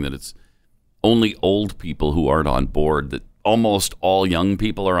change thing that it's only old people who aren't on board, that almost all young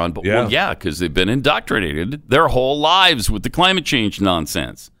people are on board? Yeah. Well, yeah, because they've been indoctrinated their whole lives with the climate change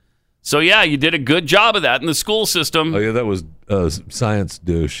nonsense. So, yeah, you did a good job of that in the school system. Oh, yeah, that was science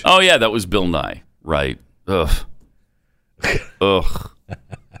douche. Oh, yeah, that was Bill Nye. Right. Ugh. Ugh.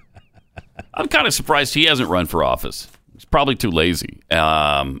 I'm kind of surprised he hasn't run for office. He's probably too lazy.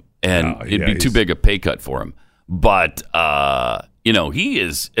 It'd be too big a pay cut for him. But, he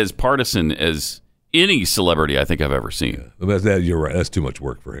is as partisan as any celebrity I think I've ever seen. Yeah. You're right. That's too much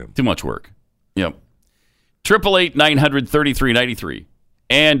work for him. Too much work. Yep. 888-900-3393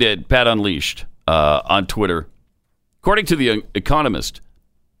 and at Pat Unleashed on Twitter. According to The Economist,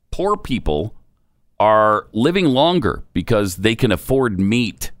 poor people are living longer because they can afford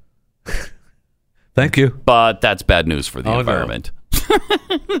meat. Thank you. But that's bad news for the environment. No.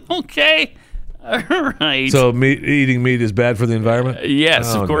 Okay. All right. So eating meat is bad for the environment?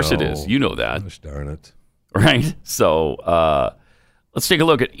 Yes, of course it is. You know that. Gosh darn it. Right? So let's take a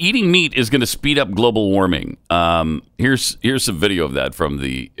look at eating meat is going to speed up global warming. Here's some video of that from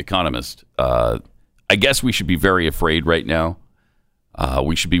The Economist. I guess we should be very afraid right now.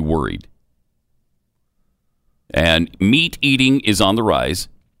 We should be worried. And meat eating is on the rise.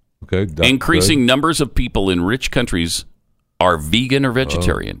 Okay. Increasing numbers of people in rich countries are vegan or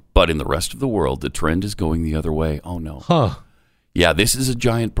vegetarian. But in the rest of the world, the trend is going the other way. Oh, no. Huh. Yeah, this is a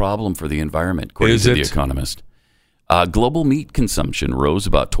giant problem for the environment, according to The Economist. Global meat consumption rose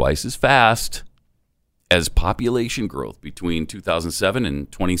about twice as fast as population growth between 2007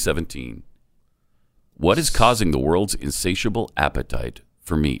 and 2017. What is causing the world's insatiable appetite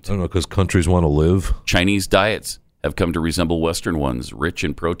for meat? I don't know, because countries want to live. Chinese diets have come to resemble Western ones, rich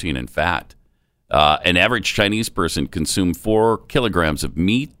in protein and fat. An average Chinese person consumed 4 kilograms of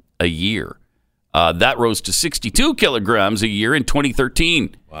meat a year. That rose to 62 kilograms a year in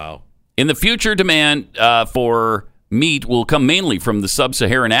 2013. Wow. In the future, demand for meat will come mainly from the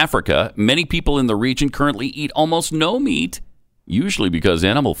sub-Saharan Africa. Many people in the region currently eat almost no meat, usually because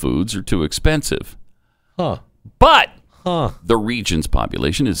animal foods are too expensive. Huh. But the region's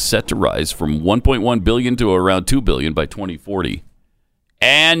population is set to rise from 1.1 billion to around 2 billion by 2040.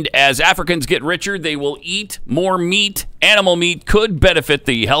 And as Africans get richer, they will eat more meat. Animal meat could benefit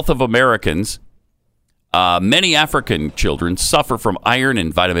the health of Americans. Many African children suffer from iron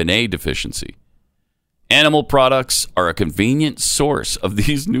and vitamin A deficiency. Animal products are a convenient source of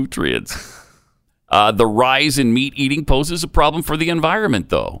these nutrients. The rise in meat eating poses a problem for the environment,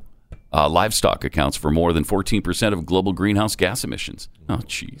 though. Livestock accounts for more than 14% of global greenhouse gas emissions. Oh,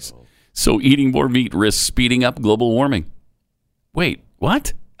 jeez. So eating more meat risks speeding up global warming. Wait,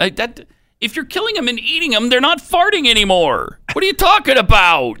 what? If you're killing them and eating them, they're not farting anymore. What are you talking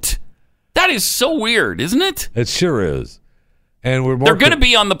about? That is so weird, isn't it? It sure is. And they're going to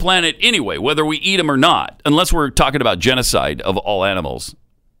be on the planet anyway, whether we eat them or not, unless we're talking about genocide of all animals.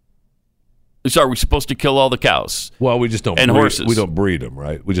 So are we supposed to kill all the cows? Well, we just don't. And horses. We don't breed them,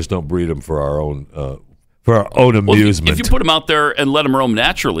 right? We just don't breed them for our own amusement. If you put them out there and let them roam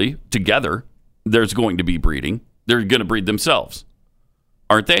naturally together, there's going to be breeding. They're going to breed themselves,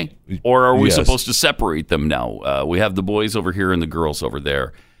 aren't they? Or are we supposed to separate them now? We have the boys over here and the girls over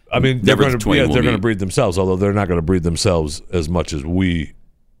there. I mean, they're going to breed themselves, although they're not going to breed themselves as much as we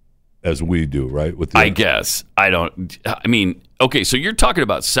do, right? I guess. I mean, okay, so you're talking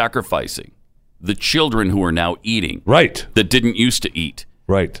about sacrificing the children who are now eating. Right. That didn't used to eat.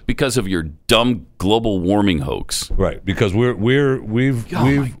 Right. Because of your dumb global warming hoax. Right. Because we've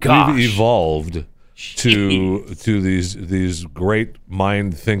evolved to these great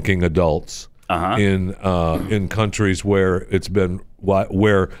mind thinking adults in countries where it's been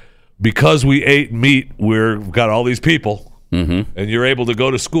where because we ate meat, we've got all these people, and you're able to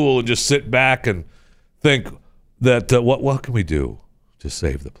go to school and just sit back and think that what can we do to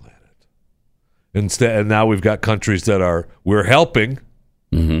save the planet? Instead, and now we've got countries that we're helping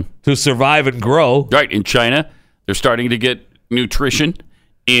to survive and grow. Right. In China, they're starting to get nutrition.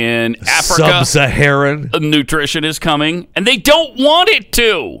 In Africa, sub-Saharan nutrition is coming, and they don't want it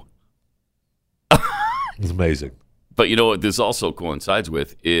to. It's amazing. But you know what this also coincides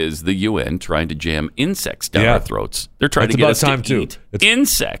with is the UN trying to jam insects down our throats. They're trying to get us to eat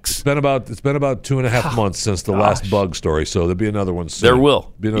insects. It's been about 2.5 months since the last bug story, so there'll be another one soon. There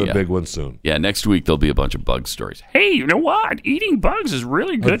will be another big one soon. Yeah, next week there'll be a bunch of bug stories. Hey, you know what? Eating bugs is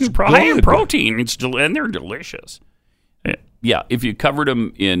really good. It's high in protein. And they're delicious. Yeah, if you covered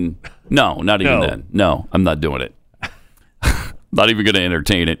them in... No, not even then. No, I'm not doing it. Not even going to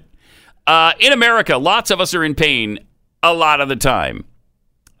entertain it. In America, lots of us are in pain a lot of the time.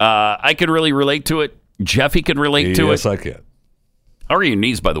 I can really relate to it. Jeffy can relate to it. Yes, I can. How are your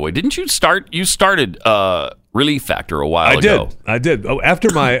knees, by the way? Didn't you start? You started Relief Factor a while ago. I did. Oh,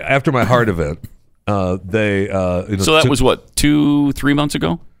 after my heart event, they... so that was what, 2-3 months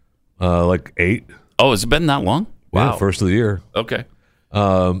ago? Like 8. Oh, has it been that long? Wow. Yeah, first of the year. Okay.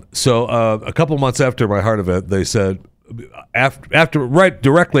 So a couple months after my heart event, they said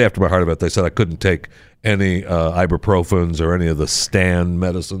directly after my heart event, they said I couldn't take any ibuprofens or any of the stand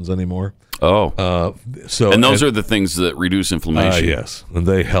medicines anymore. Oh. And those are the things that reduce inflammation. Yes, and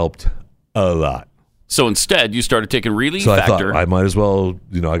they helped a lot. So instead, you started taking Relief Factor. I thought I might as well,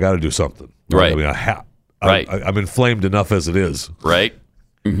 I got to do something. Right. I mean, I'm inflamed enough as it is. Right.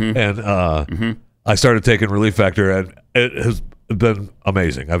 Mm-hmm. And I started taking Relief Factor, and it has been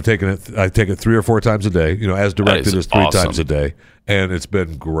amazing. I take it 3 or 4 times a day, as directed as 3 times a day, and it's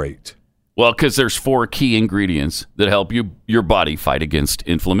been great. Well, because there's 4 key ingredients that help your body fight against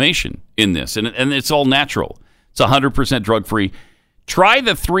inflammation in this, and it's all natural. It's 100% drug free. Try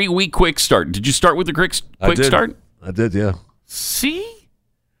the 3-week quick start. Did you start with the quick start? I did, yeah. See,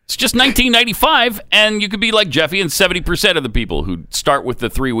 it's just $19.95, and you could be like Jeffy, and 70% of the people who start with the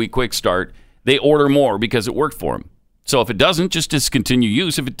 3-week quick start, they order more because it worked for them. So if it doesn't, just discontinue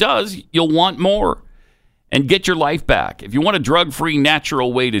use. If it does, you'll want more and get your life back. If you want a drug-free,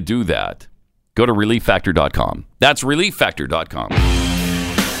 natural way to do that, Go to relieffactor.com. That's relieffactor.com.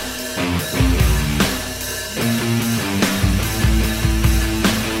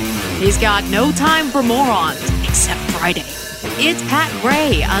 He's got no time for morons, except Friday. It's Pat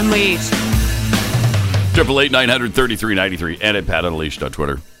Gray Unleashed. 888-900-3393 and at Pat Unleashed on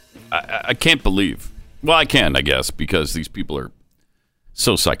Twitter. I can't believe. Well, I can, I guess, because these people are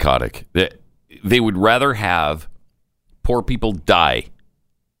so psychotic. They would rather have poor people die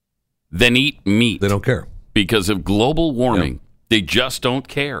than eat meat. They don't care. Because of global warming. Yep. They just don't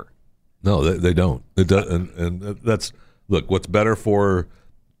care. No, they don't. It does, and that's, look, what's better for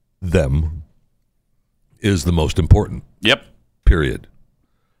them is the most important. Yep. Period.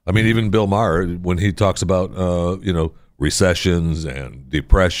 I mean, even Bill Maher, when he talks about, recessions and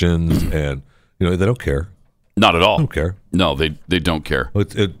depressions and, they don't care. Not at all. They don't care. No, they don't care.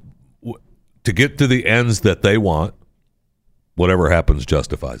 To get to the ends that they want, whatever happens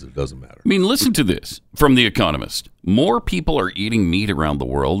justifies it. It doesn't matter. I mean, listen to this from The Economist. More people are eating meat around the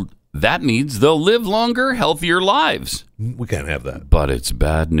world. That means they'll live longer, healthier lives. We can't have that. But it's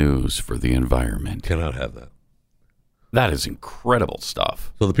bad news for the environment. Cannot have that. That is incredible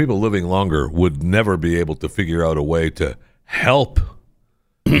stuff. So the people living longer would never be able to figure out a way to help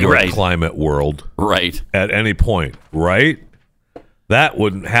your climate world at any point, right? That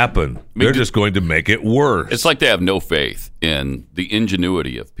wouldn't happen. They're just going to make it worse. It's like they have no faith in the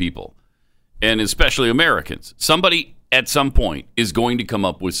ingenuity of people, and especially Americans. Somebody at some point is going to come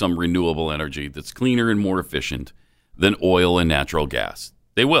up with some renewable energy that's cleaner and more efficient than oil and natural gas.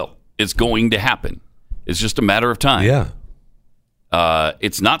 They will. It's going to happen. It's just a matter of time. Yeah.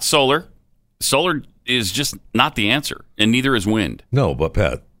 It's not solar. Solar is just not the answer, and neither is wind. No, but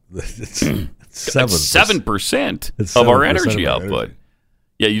Pat, it's 7% of our energy output.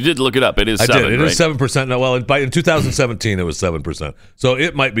 Yeah, you did look it up. It is 7%. I did. It is 7% now. Well, in 2017, it was 7%. So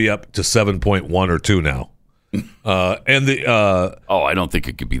it might be up to 7.1 or 2 now. And the I don't think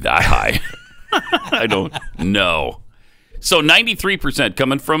it could be that high. I don't know. So 93%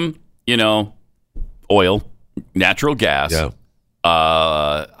 coming from oil, natural gas,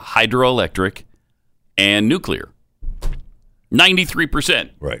 hydroelectric, and nuclear. 93%.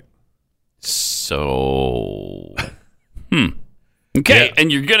 Right. So, okay, yeah.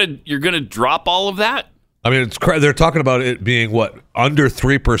 And you're gonna drop all of that? I mean, they're talking about it being what, under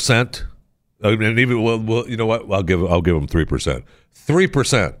 3%. And even well, you know what? I'll give them 3%.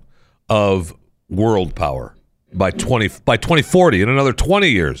 3% of world power by 2040 in another 20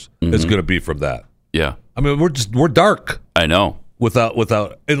 years is going to be from that. Yeah. I mean, we're dark. I know.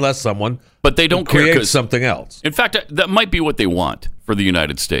 Without unless someone but they don't create something else. In fact, that might be what they want for the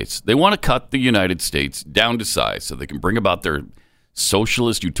United States. They want to cut the United States down to size so they can bring about their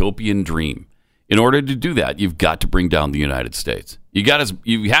socialist utopian dream. In order to do that, you've got to bring down the United States. You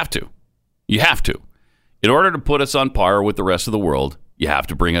have to. You have to. In order to put us on par with the rest of the world, you have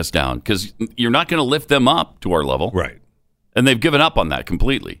to bring us down because you're not going to lift them up to our level. Right. And they've given up on that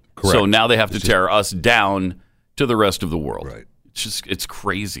completely. Correct. So now they have to tear us down to the rest of the world. Right. It's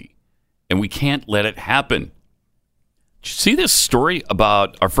crazy. And we can't let it happen. Did you see this story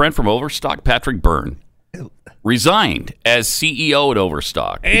about our friend from Overstock, Patrick Byrne? Resigned as CEO at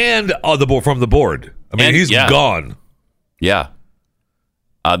Overstock. And from the board. I mean, he's gone. Yeah.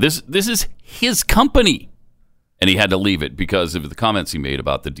 This is his company. And he had to leave it because of the comments he made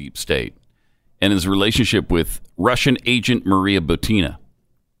about the deep state and his relationship with Russian agent Maria Butina.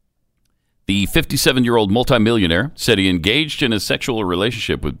 The 57-year-old multimillionaire said he engaged in a sexual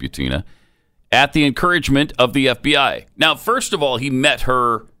relationship with Butina at the encouragement of the FBI. Now, first of all, he met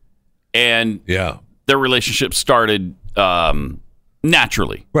her and their relationship started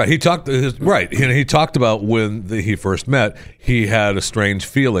naturally. Right. He talked about when he first met, he had a strange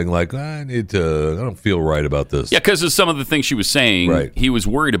feeling like, I don't feel right about this. Yeah, because of some of the things she was saying, he was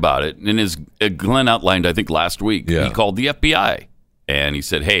worried about it. And as Glenn outlined, I think last week, he called the FBI and he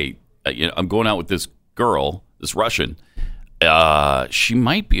said, hey, I'm going out with this girl, this Russian. She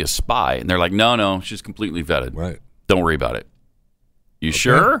might be a spy. And they're like, no, she's completely vetted. Right. Don't worry about it. You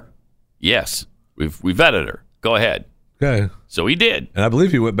sure? Yes. We vetted her. Go ahead. Okay. So he did. And I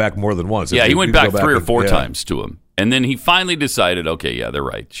believe he went back more than once. Yeah, he went back 3 or 4 times to him. And then he finally decided, okay, yeah, they're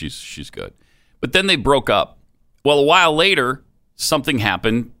right. She's good. But then they broke up. Well, a while later, something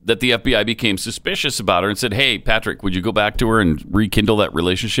happened that the FBI became suspicious about her and said, hey, Patrick, would you go back to her and rekindle that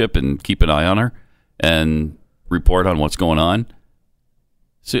relationship and keep an eye on her and report on what's going on?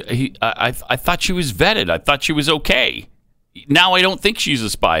 So I thought she was vetted. I thought she was okay. Now I don't think she's a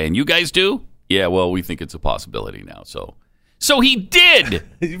spy. And you guys do? Yeah, well, we think it's a possibility now. So he did.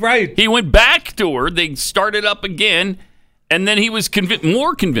 Right. He went back to her. They started up again. And then he was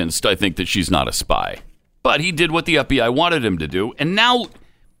more convinced, I think, that she's not a spy. But he did what the FBI wanted him to do. And now,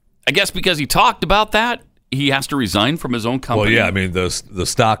 I guess because he talked about that, he has to resign from his own company. Well, yeah, I mean, the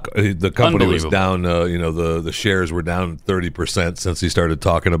stock, the company was down, the shares were down 30% since he started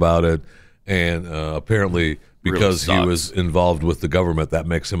talking about it. And apparently, because he was involved with the government, that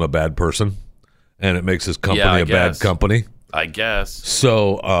makes him a bad person. And it makes his company a bad company. I guess.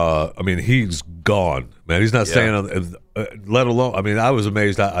 So, I mean, he's gone, man. He's not staying let alone, I mean, I was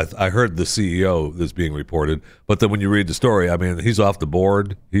amazed. I heard the CEO that's being reported, but then when you read the story, I mean, he's off the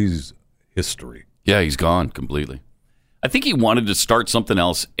board. He's history. Yeah, he's gone completely. I think he wanted to start something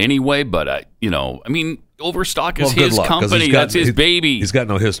else anyway, but, Overstock is his company. That's his baby. He's got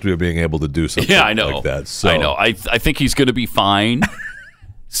no history of being able to do something like that. So. I know. I think he's going to be fine.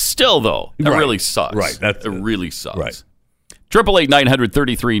 Still, though, that really sucks. Right. That really sucks. Right.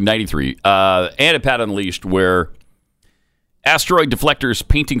 888-900-3393. And a Pat Unleashed, where Asteroid Deflector's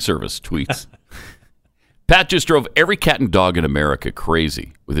painting service tweets, Pat just drove every cat and dog in America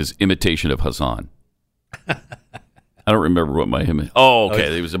crazy with his imitation of Hassan. I don't remember what my him. Oh,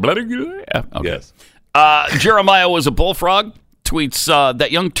 okay. He was a bloody good. Yeah, okay. Yes. Jeremiah was a bullfrog. Tweets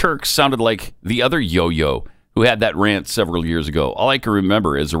that Young Turk sounded like the other yo-yo who had that rant several years ago. All I can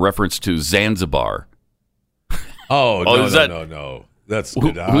remember is a reference to Zanzibar. No. That's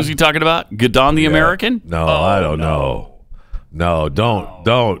Gadon. Who's he talking about? Gadon the American? No, I don't know. No, don't.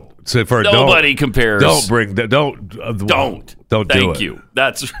 Nobody compares. Don't bring that. Don't do it. Thank you.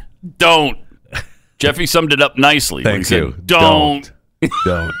 Don't. Jeffy summed it up nicely. Thank you. Said, don't.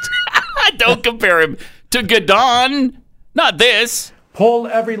 Don't compare him to Gadon. Not this. Pull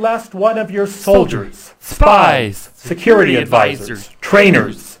every last one of your soldiers, spies, security advisors,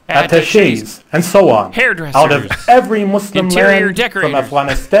 trainers, attachés, and so on, hairdressers, out of every Muslim land decorators, from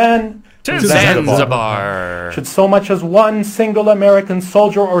Afghanistan to Zanzibar. Should so much as one single American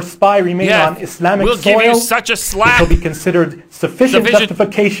soldier or spy remain on Islamic soil, give you such a slap. It will be considered sufficient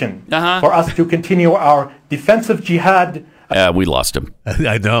justification for us to continue our defensive jihad. We lost him.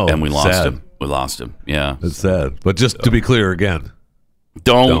 I know. And we lost him. We lost him. Yeah. It's sad. But just to be clear again,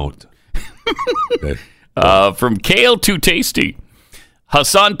 don't. Okay. From Kale to Tasty,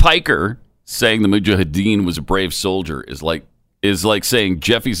 Hassan Piker saying the Mujahideen was a brave soldier is like saying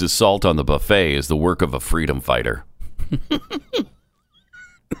Jeffy's assault on the buffet is the work of a freedom fighter.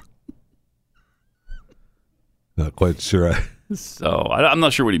 Not quite sure. So I'm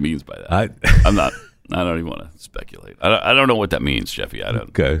not sure what he means by that. I'm not. I don't even want to speculate. I don't know what that means, Jeffy. I don't.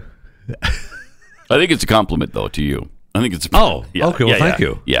 Okay. I think it's a compliment, though, to you. I think it's okay. Well, thank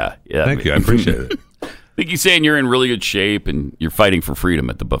you. Yeah. Thank you. I appreciate it. I think he's saying you're in really good shape and you're fighting for freedom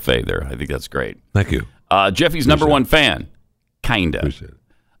at the buffet there. I think that's great. Thank you. Jeffy's number one fan. Kinda. Appreciate it.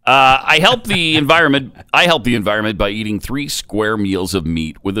 I help the environment by eating 3 square meals of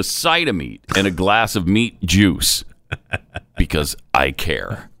meat with a side of meat and a glass of meat juice because I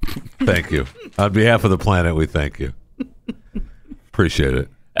care. Thank you. On behalf of the planet, we thank you. Appreciate it.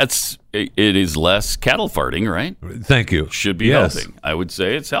 It is less cattle farting, right? Thank you. Should be helping. I would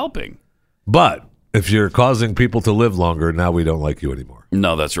say it's helping. But if you're causing people to live longer, now we don't like you anymore.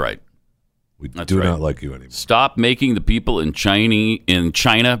 No, that's right. We do not like you anymore. Stop making the people in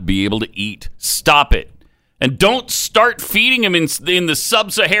China be able to eat. Stop it. And don't start feeding them in the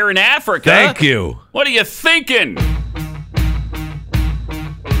sub-Saharan Africa. Thank you. What are you thinking?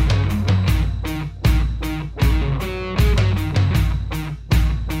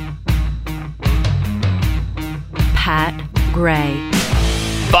 Pat Gray.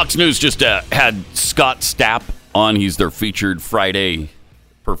 Fox News just had Scott Stapp on. He's their featured Friday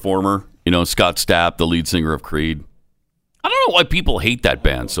performer. You know, Scott Stapp, the lead singer of Creed. I don't know why people hate that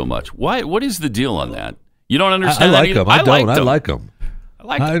band so much. Why? What is the deal on that? You don't understand? I like them. I like them.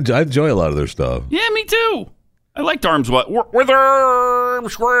 I enjoy a lot of their stuff. Yeah, me too. I liked Arms with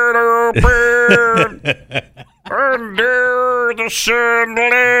arms wide open under the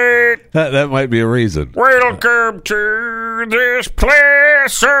sunlight. That might be a reason. Welcome to this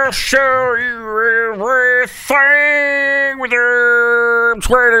place. I'll show you everything with arms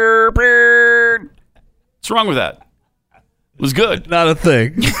wide open. What's wrong with that? It was good. Not a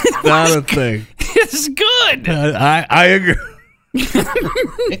thing. Not a thing. It's good. I agree.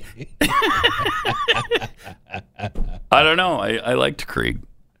 I don't know. I liked Krieg.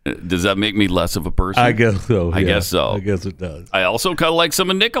 Does that make me less of a person? I guess so. I guess so. I guess it does. I also kind of like some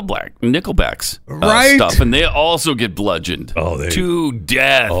of Nickelback's right? stuff, and they also get bludgeoned to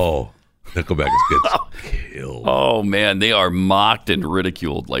death. Oh, Nickelback gets killed. Oh man, they are mocked and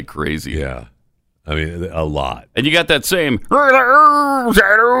ridiculed like crazy. Yeah. I mean, a lot. And you got that same sound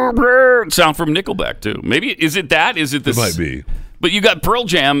from Nickelback, too. Maybe, is it that? Is it this? It might be. But you got Pearl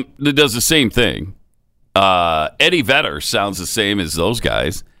Jam that does the same thing. Eddie Vedder sounds the same as those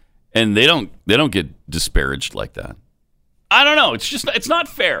guys, and they don't get disparaged like that. I don't know. It's not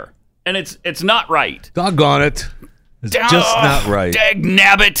fair, and it's not right. Doggone it. It's just not right. Dag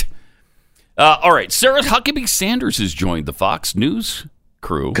nabbit. All right. Sarah Huckabee Sanders has joined the Fox News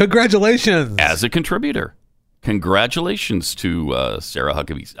crew. Congratulations. As a contributor. Congratulations to Sarah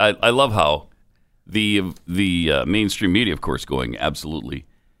Huckabee. I love how the mainstream media, of course, going absolutely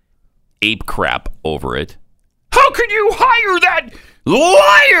ape crap over it. How can you hire that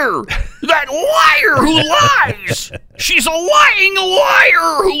liar? That liar who lies. She's a lying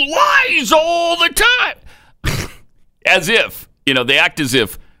liar who lies all the time. As if, they act as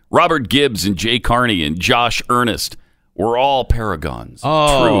if Robert Gibbs and Jay Carney and Josh Earnest were all paragons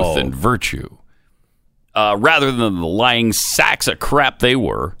of truth and virtue, rather than the lying sacks of crap they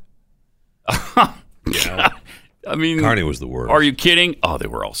were. Yeah. I mean, Carney was the worst. Are you kidding? Oh, they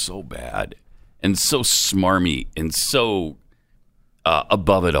were all so bad and so smarmy and so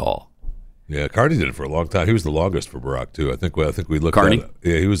above it all. Yeah, Carney did it for a long time. He was the longest for Barack too. I think we looked Carney? at it.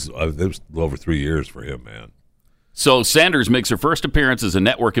 Yeah, it was over 3 years for him, man. So Sanders makes her first appearance as a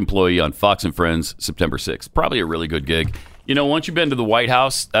network employee on Fox and Friends September 6th. Probably a really good gig. Once you've been to the White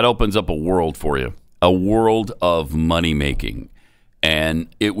House, that opens up a world for you, a world of money making.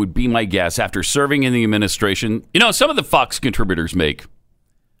 And it would be my guess, after serving in the administration, some of the Fox contributors make,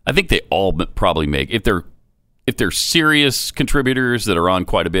 I think they all probably make, if they're serious contributors that are on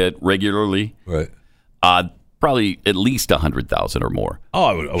quite a bit regularly, right? Probably at least 100,000 or more. Oh,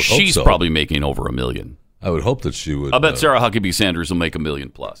 I would She's hope so. probably making over $1 million. I would hope that she would. I bet Sarah Huckabee Sanders will make $1 million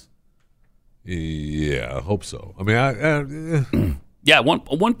plus. Yeah, I hope so. I mean, yeah,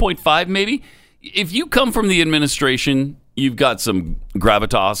 1.5 maybe. If you come from the administration, you've got some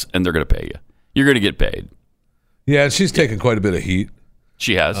gravitas, and they're going to pay you. You're going to get paid. Yeah, she's taken quite a bit of heat.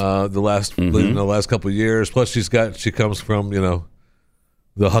 She has the last couple of years. Plus, she comes from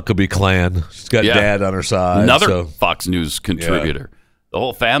the Huckabee clan. She's got Dad on her side. Another Fox News contributor. Yeah. The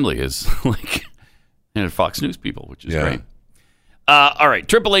whole family is like Fox News people, which is great. All right,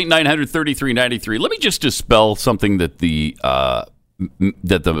 888-900-3393. Let me just dispel something that the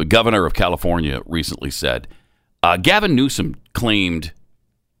governor of California recently said. Gavin Newsom claimed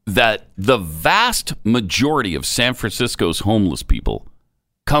that the vast majority of San Francisco's homeless people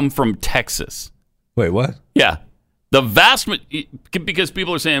come from Texas. Wait, what? Yeah. Because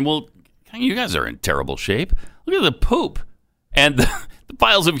people are saying, well, you guys are in terrible shape. Look at the poop and the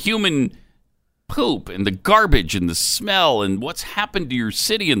piles of human poop and the garbage and the smell and what's happened to your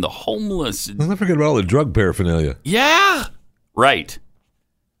city and the homeless. Don't forget about all the drug paraphernalia. Yeah. Right.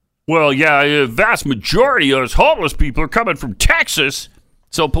 Well, yeah, a vast majority of those homeless people are coming from Texas.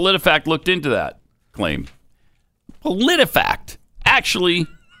 So PolitiFact looked into that claim. PolitiFact actually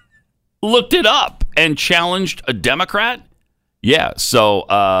looked it up and challenged a Democrat. Yeah, so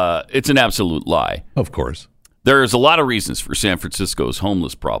it's an absolute lie. Of course. There's a lot of reasons for San Francisco's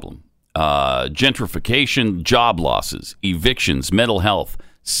homeless problem. Gentrification, job losses, evictions, mental health,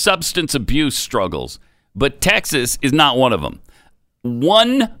 substance abuse struggles. But Texas is not one of them.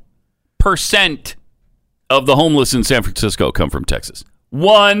 1% of the homeless in San Francisco come from Texas.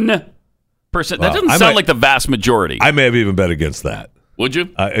 1%. That doesn't sound like the vast majority. I may have even bet against that. Would you?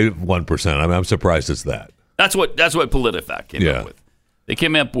 1%. I'm surprised it's that. That's what PolitiFact came up with. They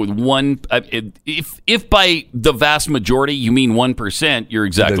came up with one. If by the vast majority you mean 1%, you're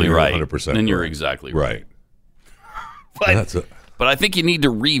exactly right. 100%. Then you're exactly right. But I think you need to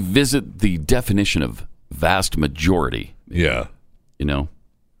revisit the definition of vast majority. Yeah.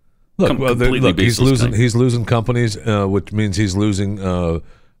 Look, he's losing companies, which means he's losing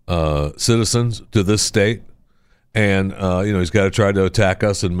citizens to this state. And, he's got to try to attack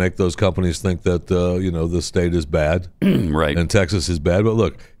us and make those companies think that, the state is bad. Right. And Texas is bad. But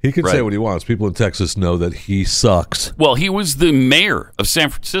look, he can say what he wants. People in Texas know that he sucks. Well, he was the mayor of San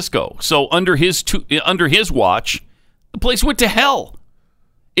Francisco. So under his watch, the place went to hell.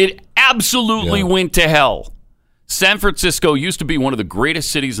 It absolutely went to hell. San Francisco used to be one of the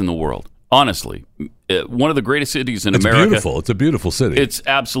greatest cities in the world. Honestly, one of the greatest cities in America. It's beautiful. It's a beautiful city. It's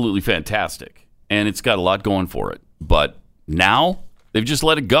absolutely fantastic. And it's got a lot going for it. But now they've just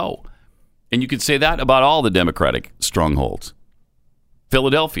let it go. And you could say that about all the Democratic strongholds.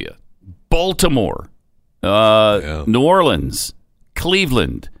 Philadelphia, Baltimore, New Orleans,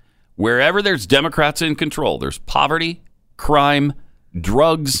 Cleveland. Wherever there's Democrats in control, there's poverty, crime,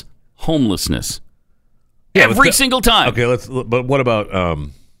 drugs, homelessness. Every single time. Okay, but what about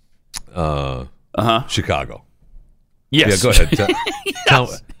Chicago. Yes. Yeah, go ahead.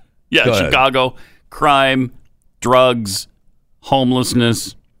 Yes. Go ahead. Chicago, crime, drugs,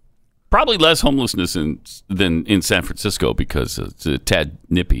 homelessness. Probably less homelessness than in San Francisco because it's a tad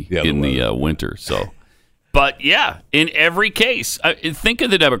nippy in the winter. So, but yeah, in every case, think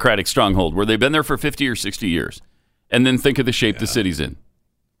of the Democratic stronghold where they've been there for 50 or 60 years, and then think of the shape the city's in.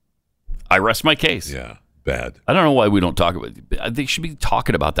 I rest my case. Yeah, bad. I don't know why we don't talk about it. They should be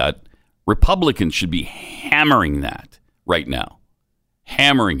talking about that. Republicans should be hammering that right now.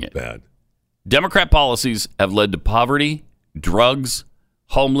 Hammering it. Bad. Democrat policies have led to poverty, drugs,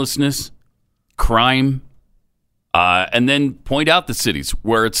 homelessness, crime, and then point out the cities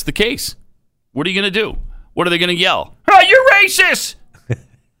where it's the case. What are you going to do? What are they going to yell? Oh, you're racist!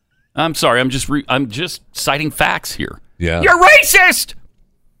 I'm sorry. I'm just citing facts here. Yeah. You're racist!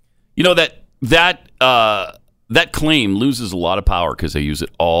 You know, that claim loses a lot of power because they use it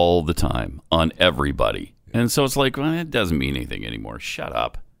all the time on everybody. And so it's like, well, it doesn't mean anything anymore. Shut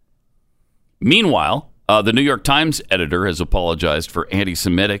up. Meanwhile, the New York Times editor has apologized for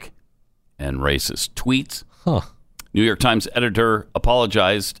anti-Semitic and racist tweets. New York Times editor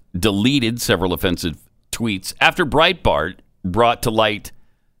apologized, deleted several offensive tweets after Breitbart brought to light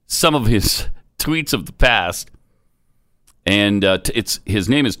some of his tweets of the past. And his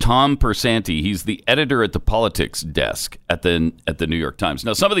name is Tom Persanti. He's the editor at the politics desk at the New York Times.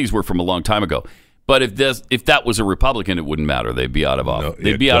 Now, some of these were from a long time ago. But if that was a Republican, it wouldn't matter. They'd be out of office.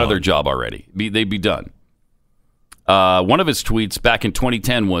 They'd be out of their job already. They'd be done. One of his tweets back in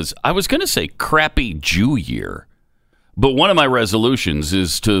 2010 was, I was going to say crappy Jew year, but one of my resolutions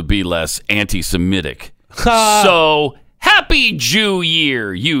is to be less anti-Semitic. So, happy Jew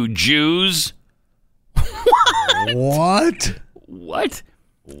year, you Jews. What? What?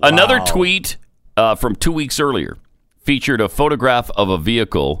 Wow. Another tweet from 2 weeks earlier featured a photograph of a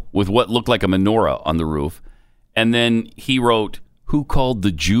vehicle with what looked like a menorah on the roof. And then he wrote, "Who called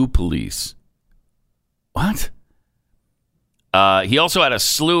the Jew police?" What? He also had a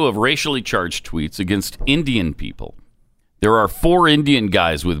slew of racially charged tweets against Indian people. There are 4 Indian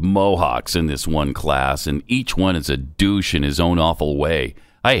guys with mohawks in this one class, and each one is a douche in his own awful way.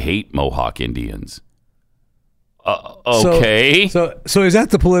 I hate Mohawk Indians. Okay. So he's at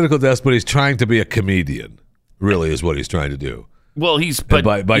the political desk, but he's trying to be a comedian. Really, is what he's trying to do. Well,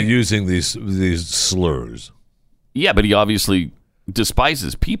 by using these slurs. Yeah, but he obviously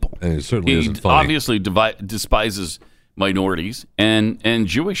despises people. And it certainly isn't funny. He obviously despises minorities and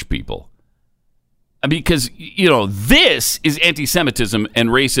Jewish people. Because, this is anti-Semitism and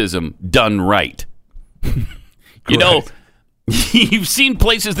racism done right. You've seen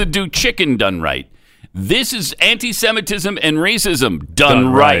places that do chicken done right. This is anti-Semitism and racism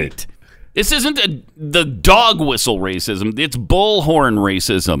done right. This isn't the dog whistle racism. It's bullhorn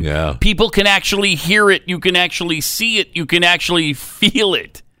racism. Yeah. People can actually hear it. You can actually see it. You can actually feel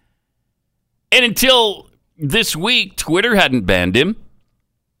it. And until this week, Twitter hadn't banned him.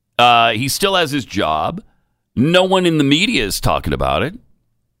 He still has his job. No one in the media is talking about it.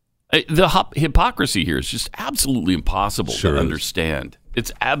 The hypocrisy here is just absolutely impossible to understand.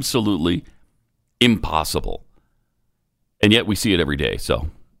 It's absolutely impossible. And yet we see it every day, so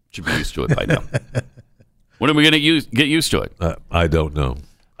should be used to it by now. When are we going to get used to it? I don't know.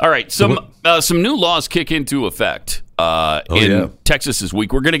 All right, some new laws kick into effect in Texas this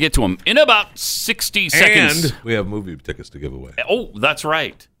week. We're going to get to them in about 60 seconds. And we have movie tickets to give away. Oh, that's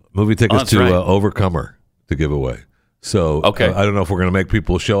right. Movie tickets to Overcomer to give away. So I don't know if we're going to make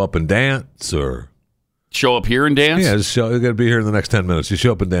people show up and dance or... Show up here and dance? Yeah, you're going to be here in the next 10 minutes. You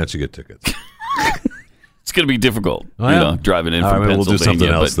show up and dance, you get tickets. It's going to be difficult, driving in from Pennsylvania. We'll do something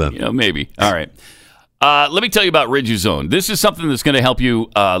else then. Maybe. All right. Let me tell you about Riduzone. This is something that's going to help you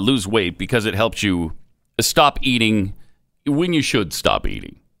lose weight because it helps you stop eating when you should stop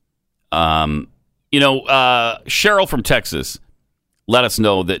eating. Cheryl from Texas let us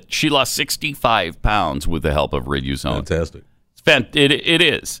know that she lost 65 pounds with the help of Riduzone. Fantastic. It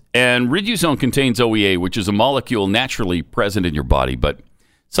is. And Riduzone contains OEA, which is a molecule naturally present in your body, but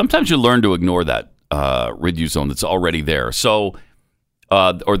sometimes you learn to ignore that Riduzone that's already there. So,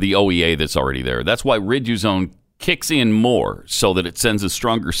 or the OEA that's already there. That's why Riduzone kicks in more so that it sends a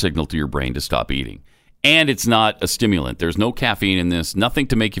stronger signal to your brain to stop eating. And it's not a stimulant. There's no caffeine in this, nothing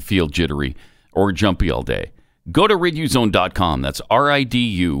to make you feel jittery or jumpy all day. Go to riduzone.com. That's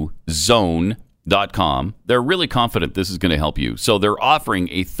RIDU zone.com. They're really confident this is going to help you. So they're offering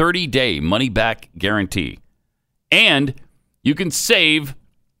a 30-day money-back guarantee. And you can save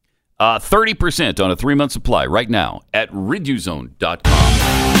 30% on a 3-month supply right now at riduzone.com.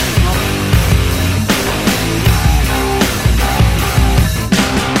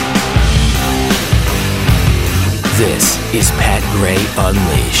 This is Pat Gray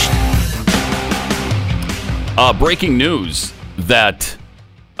Unleashed. Breaking news that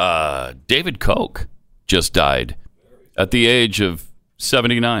David Koch just died at the age of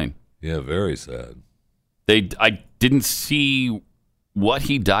 79. Yeah, very sad. I didn't see what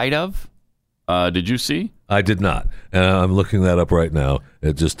he died of. Did you see? I did not. I'm looking that up right now.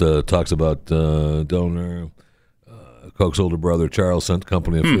 It just talks about donor, Koch's older brother, Charles, sent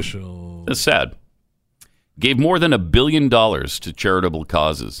company official. That's sad. Gave more than $1 billion to charitable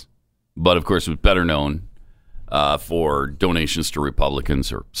causes, but of course was better known for donations to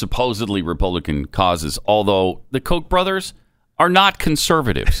Republicans or supposedly Republican causes, although the Koch brothers are not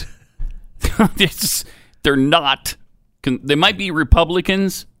conservatives. They're not. They might be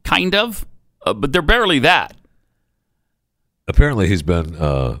Republicans, kind of, but they're barely that. Apparently he's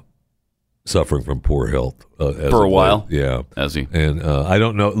been suffering from poor health. For a while? Yeah. Has he? And I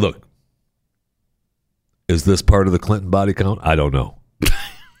don't know. Look, is this part of the Clinton body count? I don't know.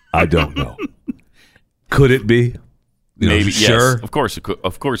 I don't know. Could it be? Maybe. Sure. Yes. Of course it could.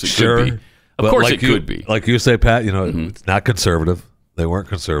 Of course it Sure. could be. Of course like it could be. Like you say, Pat, it's not conservative. They weren't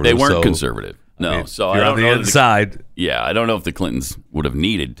conservative. They weren't so, conservative. No. I mean, so you're I on don't the know inside. I don't know if the Clintons would have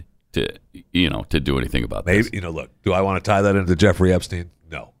needed to do anything about Maybe, this. look, do I want to tie that into Jeffrey Epstein?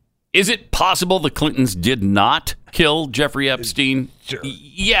 No. Is it possible the Clintons did not kill Jeffrey Epstein? Sure.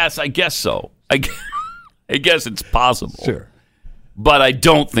 Yes, I guess so. I guess it's possible. Sure. But I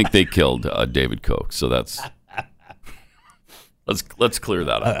don't think they killed David Koch. So that's let's clear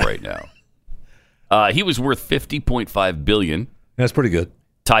that up right now. He was worth $50.5 billion. That's pretty good.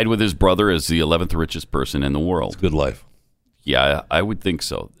 Tied with his brother as the 11th richest person in the world. It's a good life. Yeah, I would think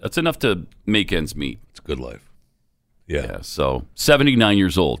so. That's enough to make ends meet. It's a good life. Yeah. So 79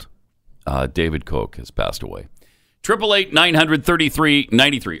 years old. David Koch has passed away.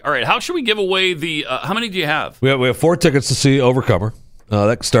 888-900-3393. All right, how should we give away the? How many do you have? We have 4 tickets to see Overcomer.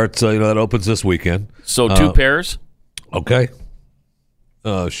 That starts. That opens this weekend. So 2 pairs. Okay.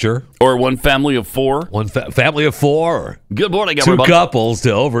 Sure. Or one family of 4. One family of 4. Good morning, 2 everybody. couples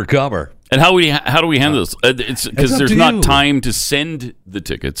to Overcomer. And how do we handle this? It's because there's not time to send the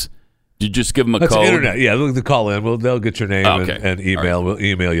tickets. You just give them a That's code. internet. Yeah, they'll call in. They'll get your name and email. Right. We'll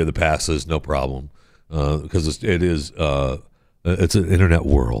email you the passes. No problem. Because it's an internet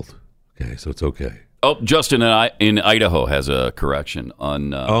world. Okay, so it's okay. Oh, Justin in Idaho has a correction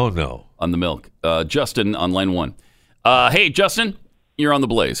on. On the milk. Justin on line 1. Hey, Justin, you're on the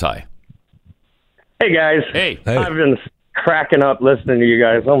Blaze. Hi. Hey guys. Hey. I've been cracking up listening to you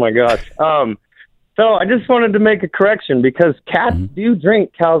guys. Oh my gosh. So I just wanted to make a correction because cats do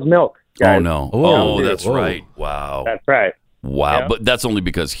drink cow's milk. Guys. Oh no. Whoa. That's Whoa. right. Wow. That's right. Wow. Yeah. But that's only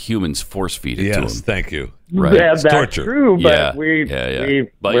because humans force feed it to them. Yes, thank you. Right. Yeah, It's that's torture. true, but Yeah. But we're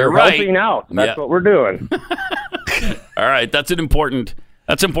you're right. helping out. That's Yeah. what we're doing. All right. That's important.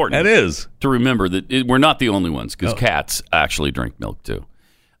 That is. To remember that we're not the only ones because cats actually drink milk too.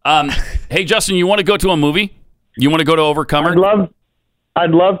 Hey, Justin, you want to go to a movie? You want to go to Overcomer?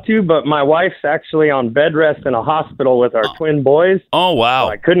 I'd love to, but my wife's actually on bed rest in a hospital with our twin boys. Oh, wow.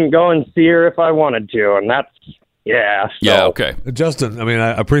 So I couldn't go and see her if I wanted to, and that's, yeah. So. Yeah, okay. Justin, I mean,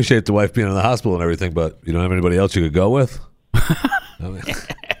 I appreciate the wife being in the hospital and everything, but you don't have anybody else you could go with? I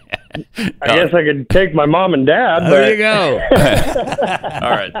guess I could take my mom and dad. There you go. All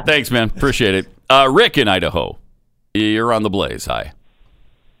right. Thanks, man. Appreciate it. Rick in Idaho. You're on the Blaze. Hi.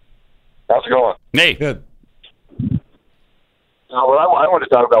 How's it going? Hey. Good. What I wanted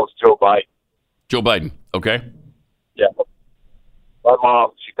to talk about was Joe Biden. Joe Biden. Okay. Yeah. My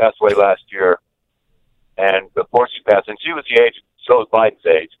mom, she passed away last year. And before she passed, and she was the age, so was Biden's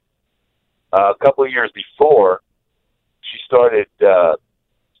age. A couple of years before, she started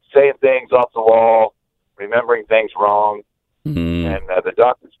saying things off the wall, remembering things wrong. And the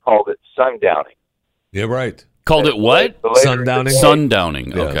doctors called it sundowning. Yeah, right. Called it what? Sundowning?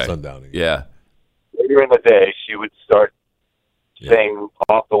 Sundowning. Yeah, Okay. sundowning. Yeah. Later in the day, she would start saying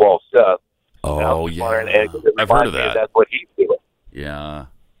off the wall stuff. Oh, and yeah. I've heard of that. That's what he's doing. Yeah.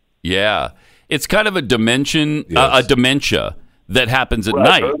 Yeah. It's kind of a dimension, a dementia that happens at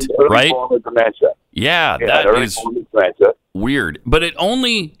night, early right? Form of dementia. Yeah, Yeah, that early is form of dementia. weird. But it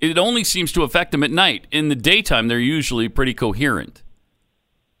only seems to affect them at night. In the daytime, they're usually pretty coherent.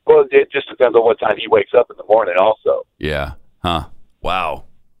 Well, it just depends on what time he wakes up in the morning also. Yeah. Huh. Wow.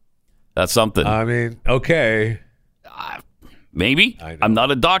 That's something. I mean, okay. Maybe. I'm not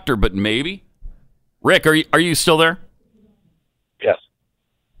a doctor, but maybe. Rick, are you still there? Yes.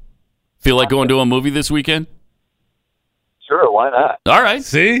 Feel like going to a movie this weekend? Sure, why not? All right.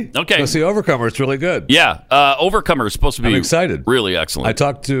 See? Okay. Go see Overcomer. It's really good. Yeah. Overcomer is supposed to be I'm excited. Really excellent. I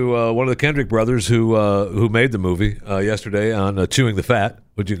talked to one of the Kendrick brothers who made the movie yesterday on Chewing the Fat,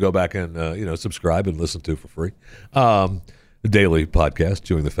 which you can go back and subscribe and listen to for free. The daily podcast,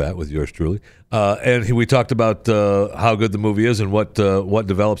 Chewing the Fat, with yours truly. And we talked about how good the movie is and what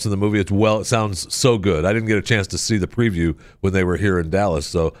develops in the movie. It sounds so good. I didn't get a chance to see the preview when they were here in Dallas,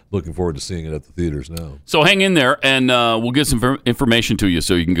 so looking forward to seeing it at the theaters now. So hang in there, and we'll get some information to you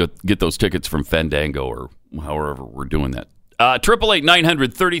so you can get those tickets from Fandango or however we're doing that.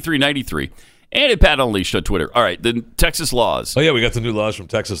 888-900-3393. And at Pat Unleashed on Twitter. All right, the Texas laws. Oh yeah, we got the new laws from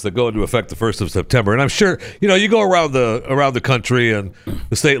Texas that go into effect the 1st of September. And I'm sure you go around the country, and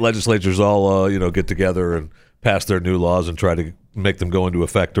the state legislatures all get together and pass their new laws and try to make them go into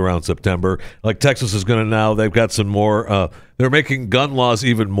effect around September. Like Texas is going to now. They've got some more. They're making gun laws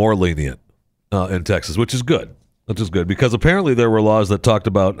even more lenient in Texas, which is good. Because apparently there were laws that talked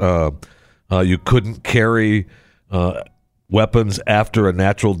about you couldn't carry weapons after a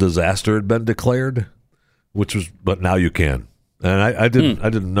natural disaster had been declared, but now you can, and I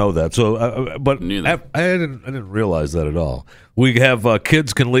didn't know that. So, I didn't realize that at all. We have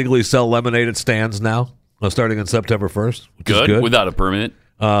kids can legally sell lemonade at stands now, starting on September 1st. Which is good without a permit.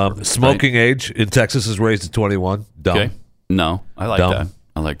 Smoking age in Texas is raised to 21. Dumb. Okay. No, I like that.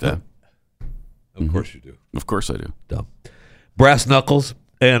 I like that. Of course you do. Of course I do. Dumb. Brass knuckles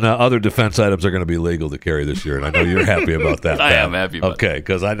and other defense items are going to be legal to carry this year, and I know you're happy about that. I am happy about that. Okay,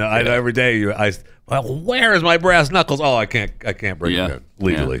 because I know every day where is my brass knuckles? Oh, I can't bring them in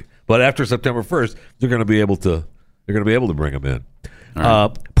legally. Yeah. But after September 1st, they're going to be able to bring them in. Right.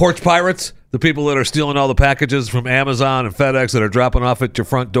 Porch pirates, the people that are stealing all the packages from Amazon and FedEx that are dropping off at your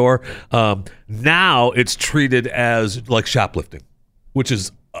front door. Now it's treated as like shoplifting, which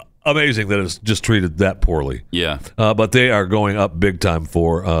is amazing that it's just treated that poorly. Yeah. But they are going up big time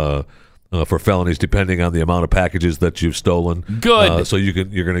for felonies, depending on the amount of packages that you've stolen. Good. So you're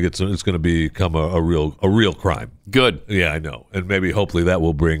going to get some. It's going to become a real crime. Good. Yeah, I know, and maybe hopefully that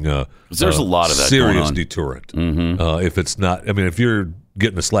will bring there's a lot of that serious going on. deterrent. Mm-hmm. If it's not, if you're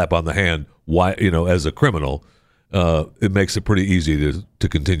getting a slap on the hand, why as a criminal, it makes it pretty easy to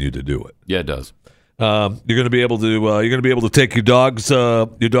continue to do it. Yeah, it does. You're going to be able to take your dogs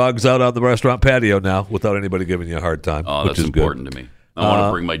out on the restaurant patio now without anybody giving you a hard time. Oh, which that's is important good. to me. I want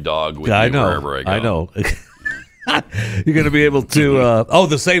to bring my dog with me wherever I go. I know. You're going to be able to.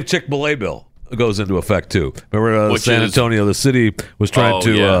 The Save Chick-fil-A bill goes into effect too. Remember, San Antonio, the city was trying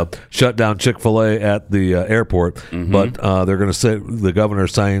to shut down Chick-fil-A at the airport, but they're going to say the governor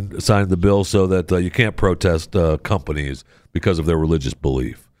signed the bill so that you can't protest companies because of their religious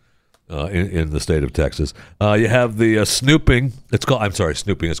belief. In the state of Texas, you have the snooping.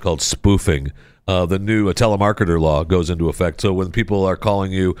 Snooping. It's called spoofing. The new telemarketer law goes into effect. So when people are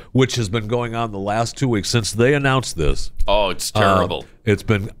calling you, which has been going on the last 2 weeks since they announced this. Oh, it's terrible. It's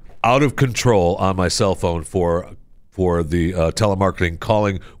been out of control on my cell phone for the telemarketing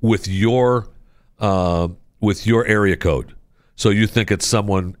calling with your area code. So you think it's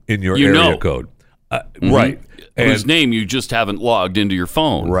someone in your area code, right? Whose name you just haven't logged into your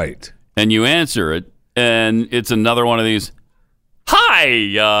phone, right? And you answer it, and it's another one of these.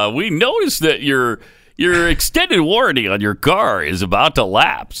 Hi, we noticed that your extended warranty on your car is about to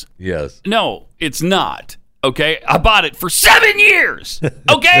lapse. Yes. No, it's not. Okay, I bought it for 7 years.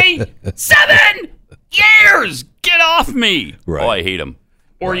 Okay, 7 years. Get off me. Right. Oh, I hate them.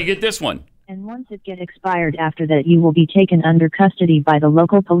 Or you get this one. And once it gets expired after that, you will be taken under custody by the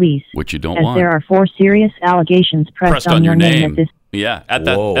local police. Which you don't as want. There are 4 serious allegations pressed on your name.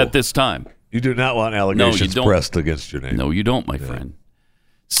 At this time. You do not want allegations pressed against your name. No, you don't, my friend.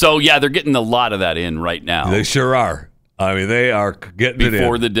 So, they're getting a lot of that in right now. They sure are. They are getting it in.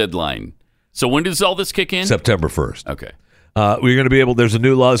 Before the deadline. So when does all this kick in? September 1st. Okay. We're going to be able. There's a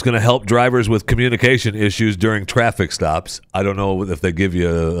new law that's going to help drivers with communication issues during traffic stops. I don't know if they give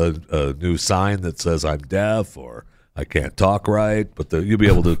you a new sign that says I'm deaf or I can't talk right, but you'll be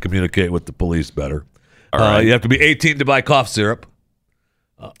able to communicate with the police better. All right. You have to be 18 to buy cough syrup.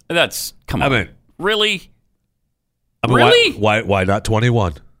 Come on. Really? Really? Why not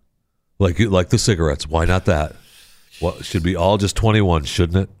 21? Like the cigarettes. Why not that? Well, it should be all just 21,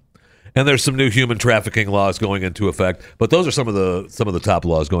 shouldn't it? And there's some new human trafficking laws going into effect, but those are some of the top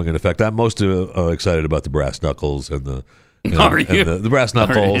laws going into effect. I'm most excited about the brass knuckles and And, Are you? And the brass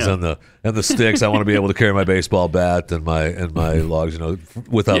knuckles Yeah. and the sticks. I want to be able to carry my baseball bat and my logs,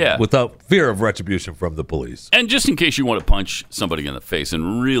 without fear of retribution from the police. And just in case you want to punch somebody in the face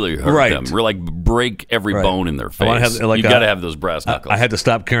and really hurt them, or like break every bone in their face, you got to have those brass knuckles. I had to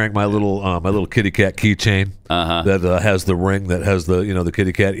stop carrying my little kitty cat keychain that has the ring that has the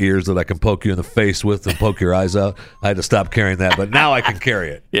kitty cat ears that I can poke you in the face with and poke your eyes out. I had to stop carrying that, but now I can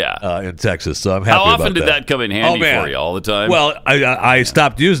carry it. In Texas, so I'm happy. How often about did that come in handy for you? All the time? Well, I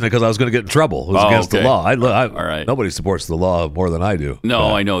stopped using it because I was going to get in trouble. It was against the law. All right. Nobody supports the law more than I do.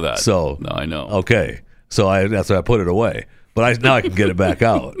 No, I know that. So no, I know. Okay, so that's why I put it away. But now I can get it back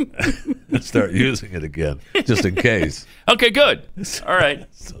out and start using it again, just in case. Okay, good. All right.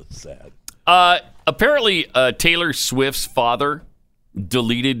 So sad. Apparently, Taylor Swift's father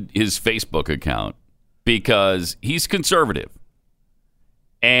deleted his Facebook account because he's conservative.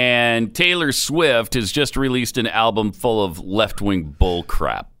 And Taylor Swift has just released an album full of left-wing bull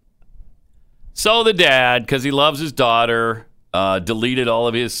crap. So the dad, because he loves his daughter, deleted all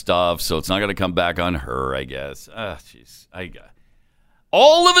of his stuff, so it's not going to come back on her, I guess. Jeez.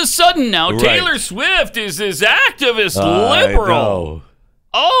 All of a sudden now, Taylor Swift is this activist liberal.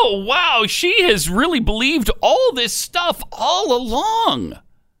 Oh, wow. She has really believed all this stuff all along.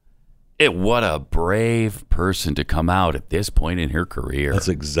 What a brave person to come out at this point in her career. That's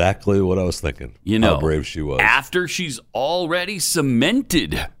exactly what I was thinking. How brave she was. After she's already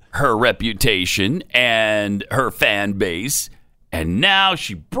cemented her reputation and her fan base, and now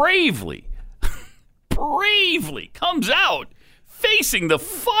she bravely comes out facing the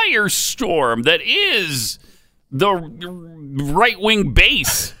firestorm that is the right-wing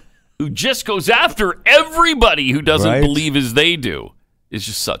base who just goes after everybody who doesn't believe as they do. It's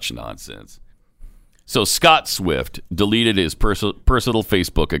just such nonsense. So Scott Swift deleted his personal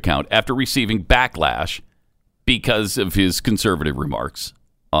Facebook account after receiving backlash because of his conservative remarks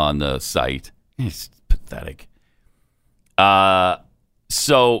on the site. It's pathetic.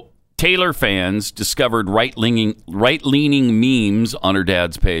 So Taylor fans discovered right-leaning memes on her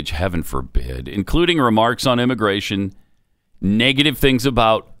dad's page, heaven forbid, including remarks on immigration, negative things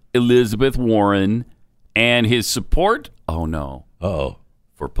about Elizabeth Warren, and his support,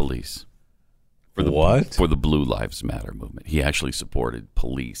 for police. For the Blue Lives Matter movement. He actually supported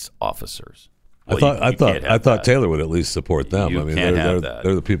police officers. Well, I thought Taylor would at least support them. They're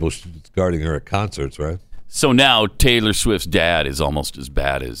the people guarding her at concerts, right? So now Taylor Swift's dad is almost as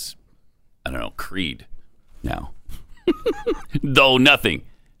bad as, Creed now. Though nothing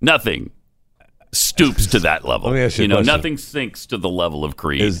stoops to that level. Let me ask you a question. Nothing sinks to the level of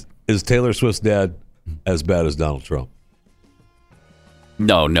Creed. Is Taylor Swift's dad as bad as Donald Trump?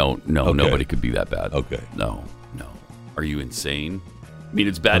 No, nobody could be that bad. Okay. No. Are you insane? I mean,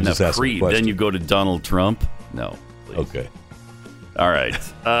 it's bad enough Creed. Then you go to Donald Trump? No. Please. Okay. All right.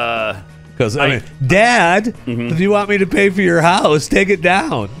 Because, Dad, if you want me to pay for your house, take it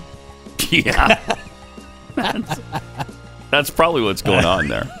down. Yeah. That's probably what's going on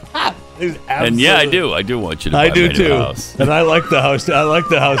there. And yeah, I do want you to buy my new house. And I like the house. I like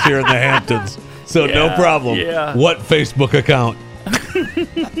the house here in the Hamptons. So no problem. Yeah. What Facebook account?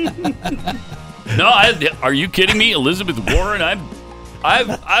 No, are you kidding me? Elizabeth Warren,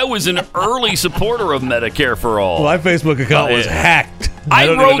 I was an early supporter of Medicare for All. My Facebook account was hacked. I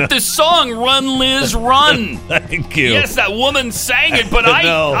wrote the song "Run, Liz, Run." Thank you. Yes, that woman sang it, but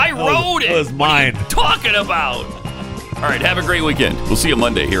I wrote it. It was mine. What are you talking about? All right, have a great weekend. We'll see you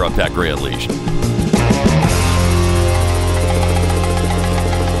Monday here on Pat Gray Unleashed.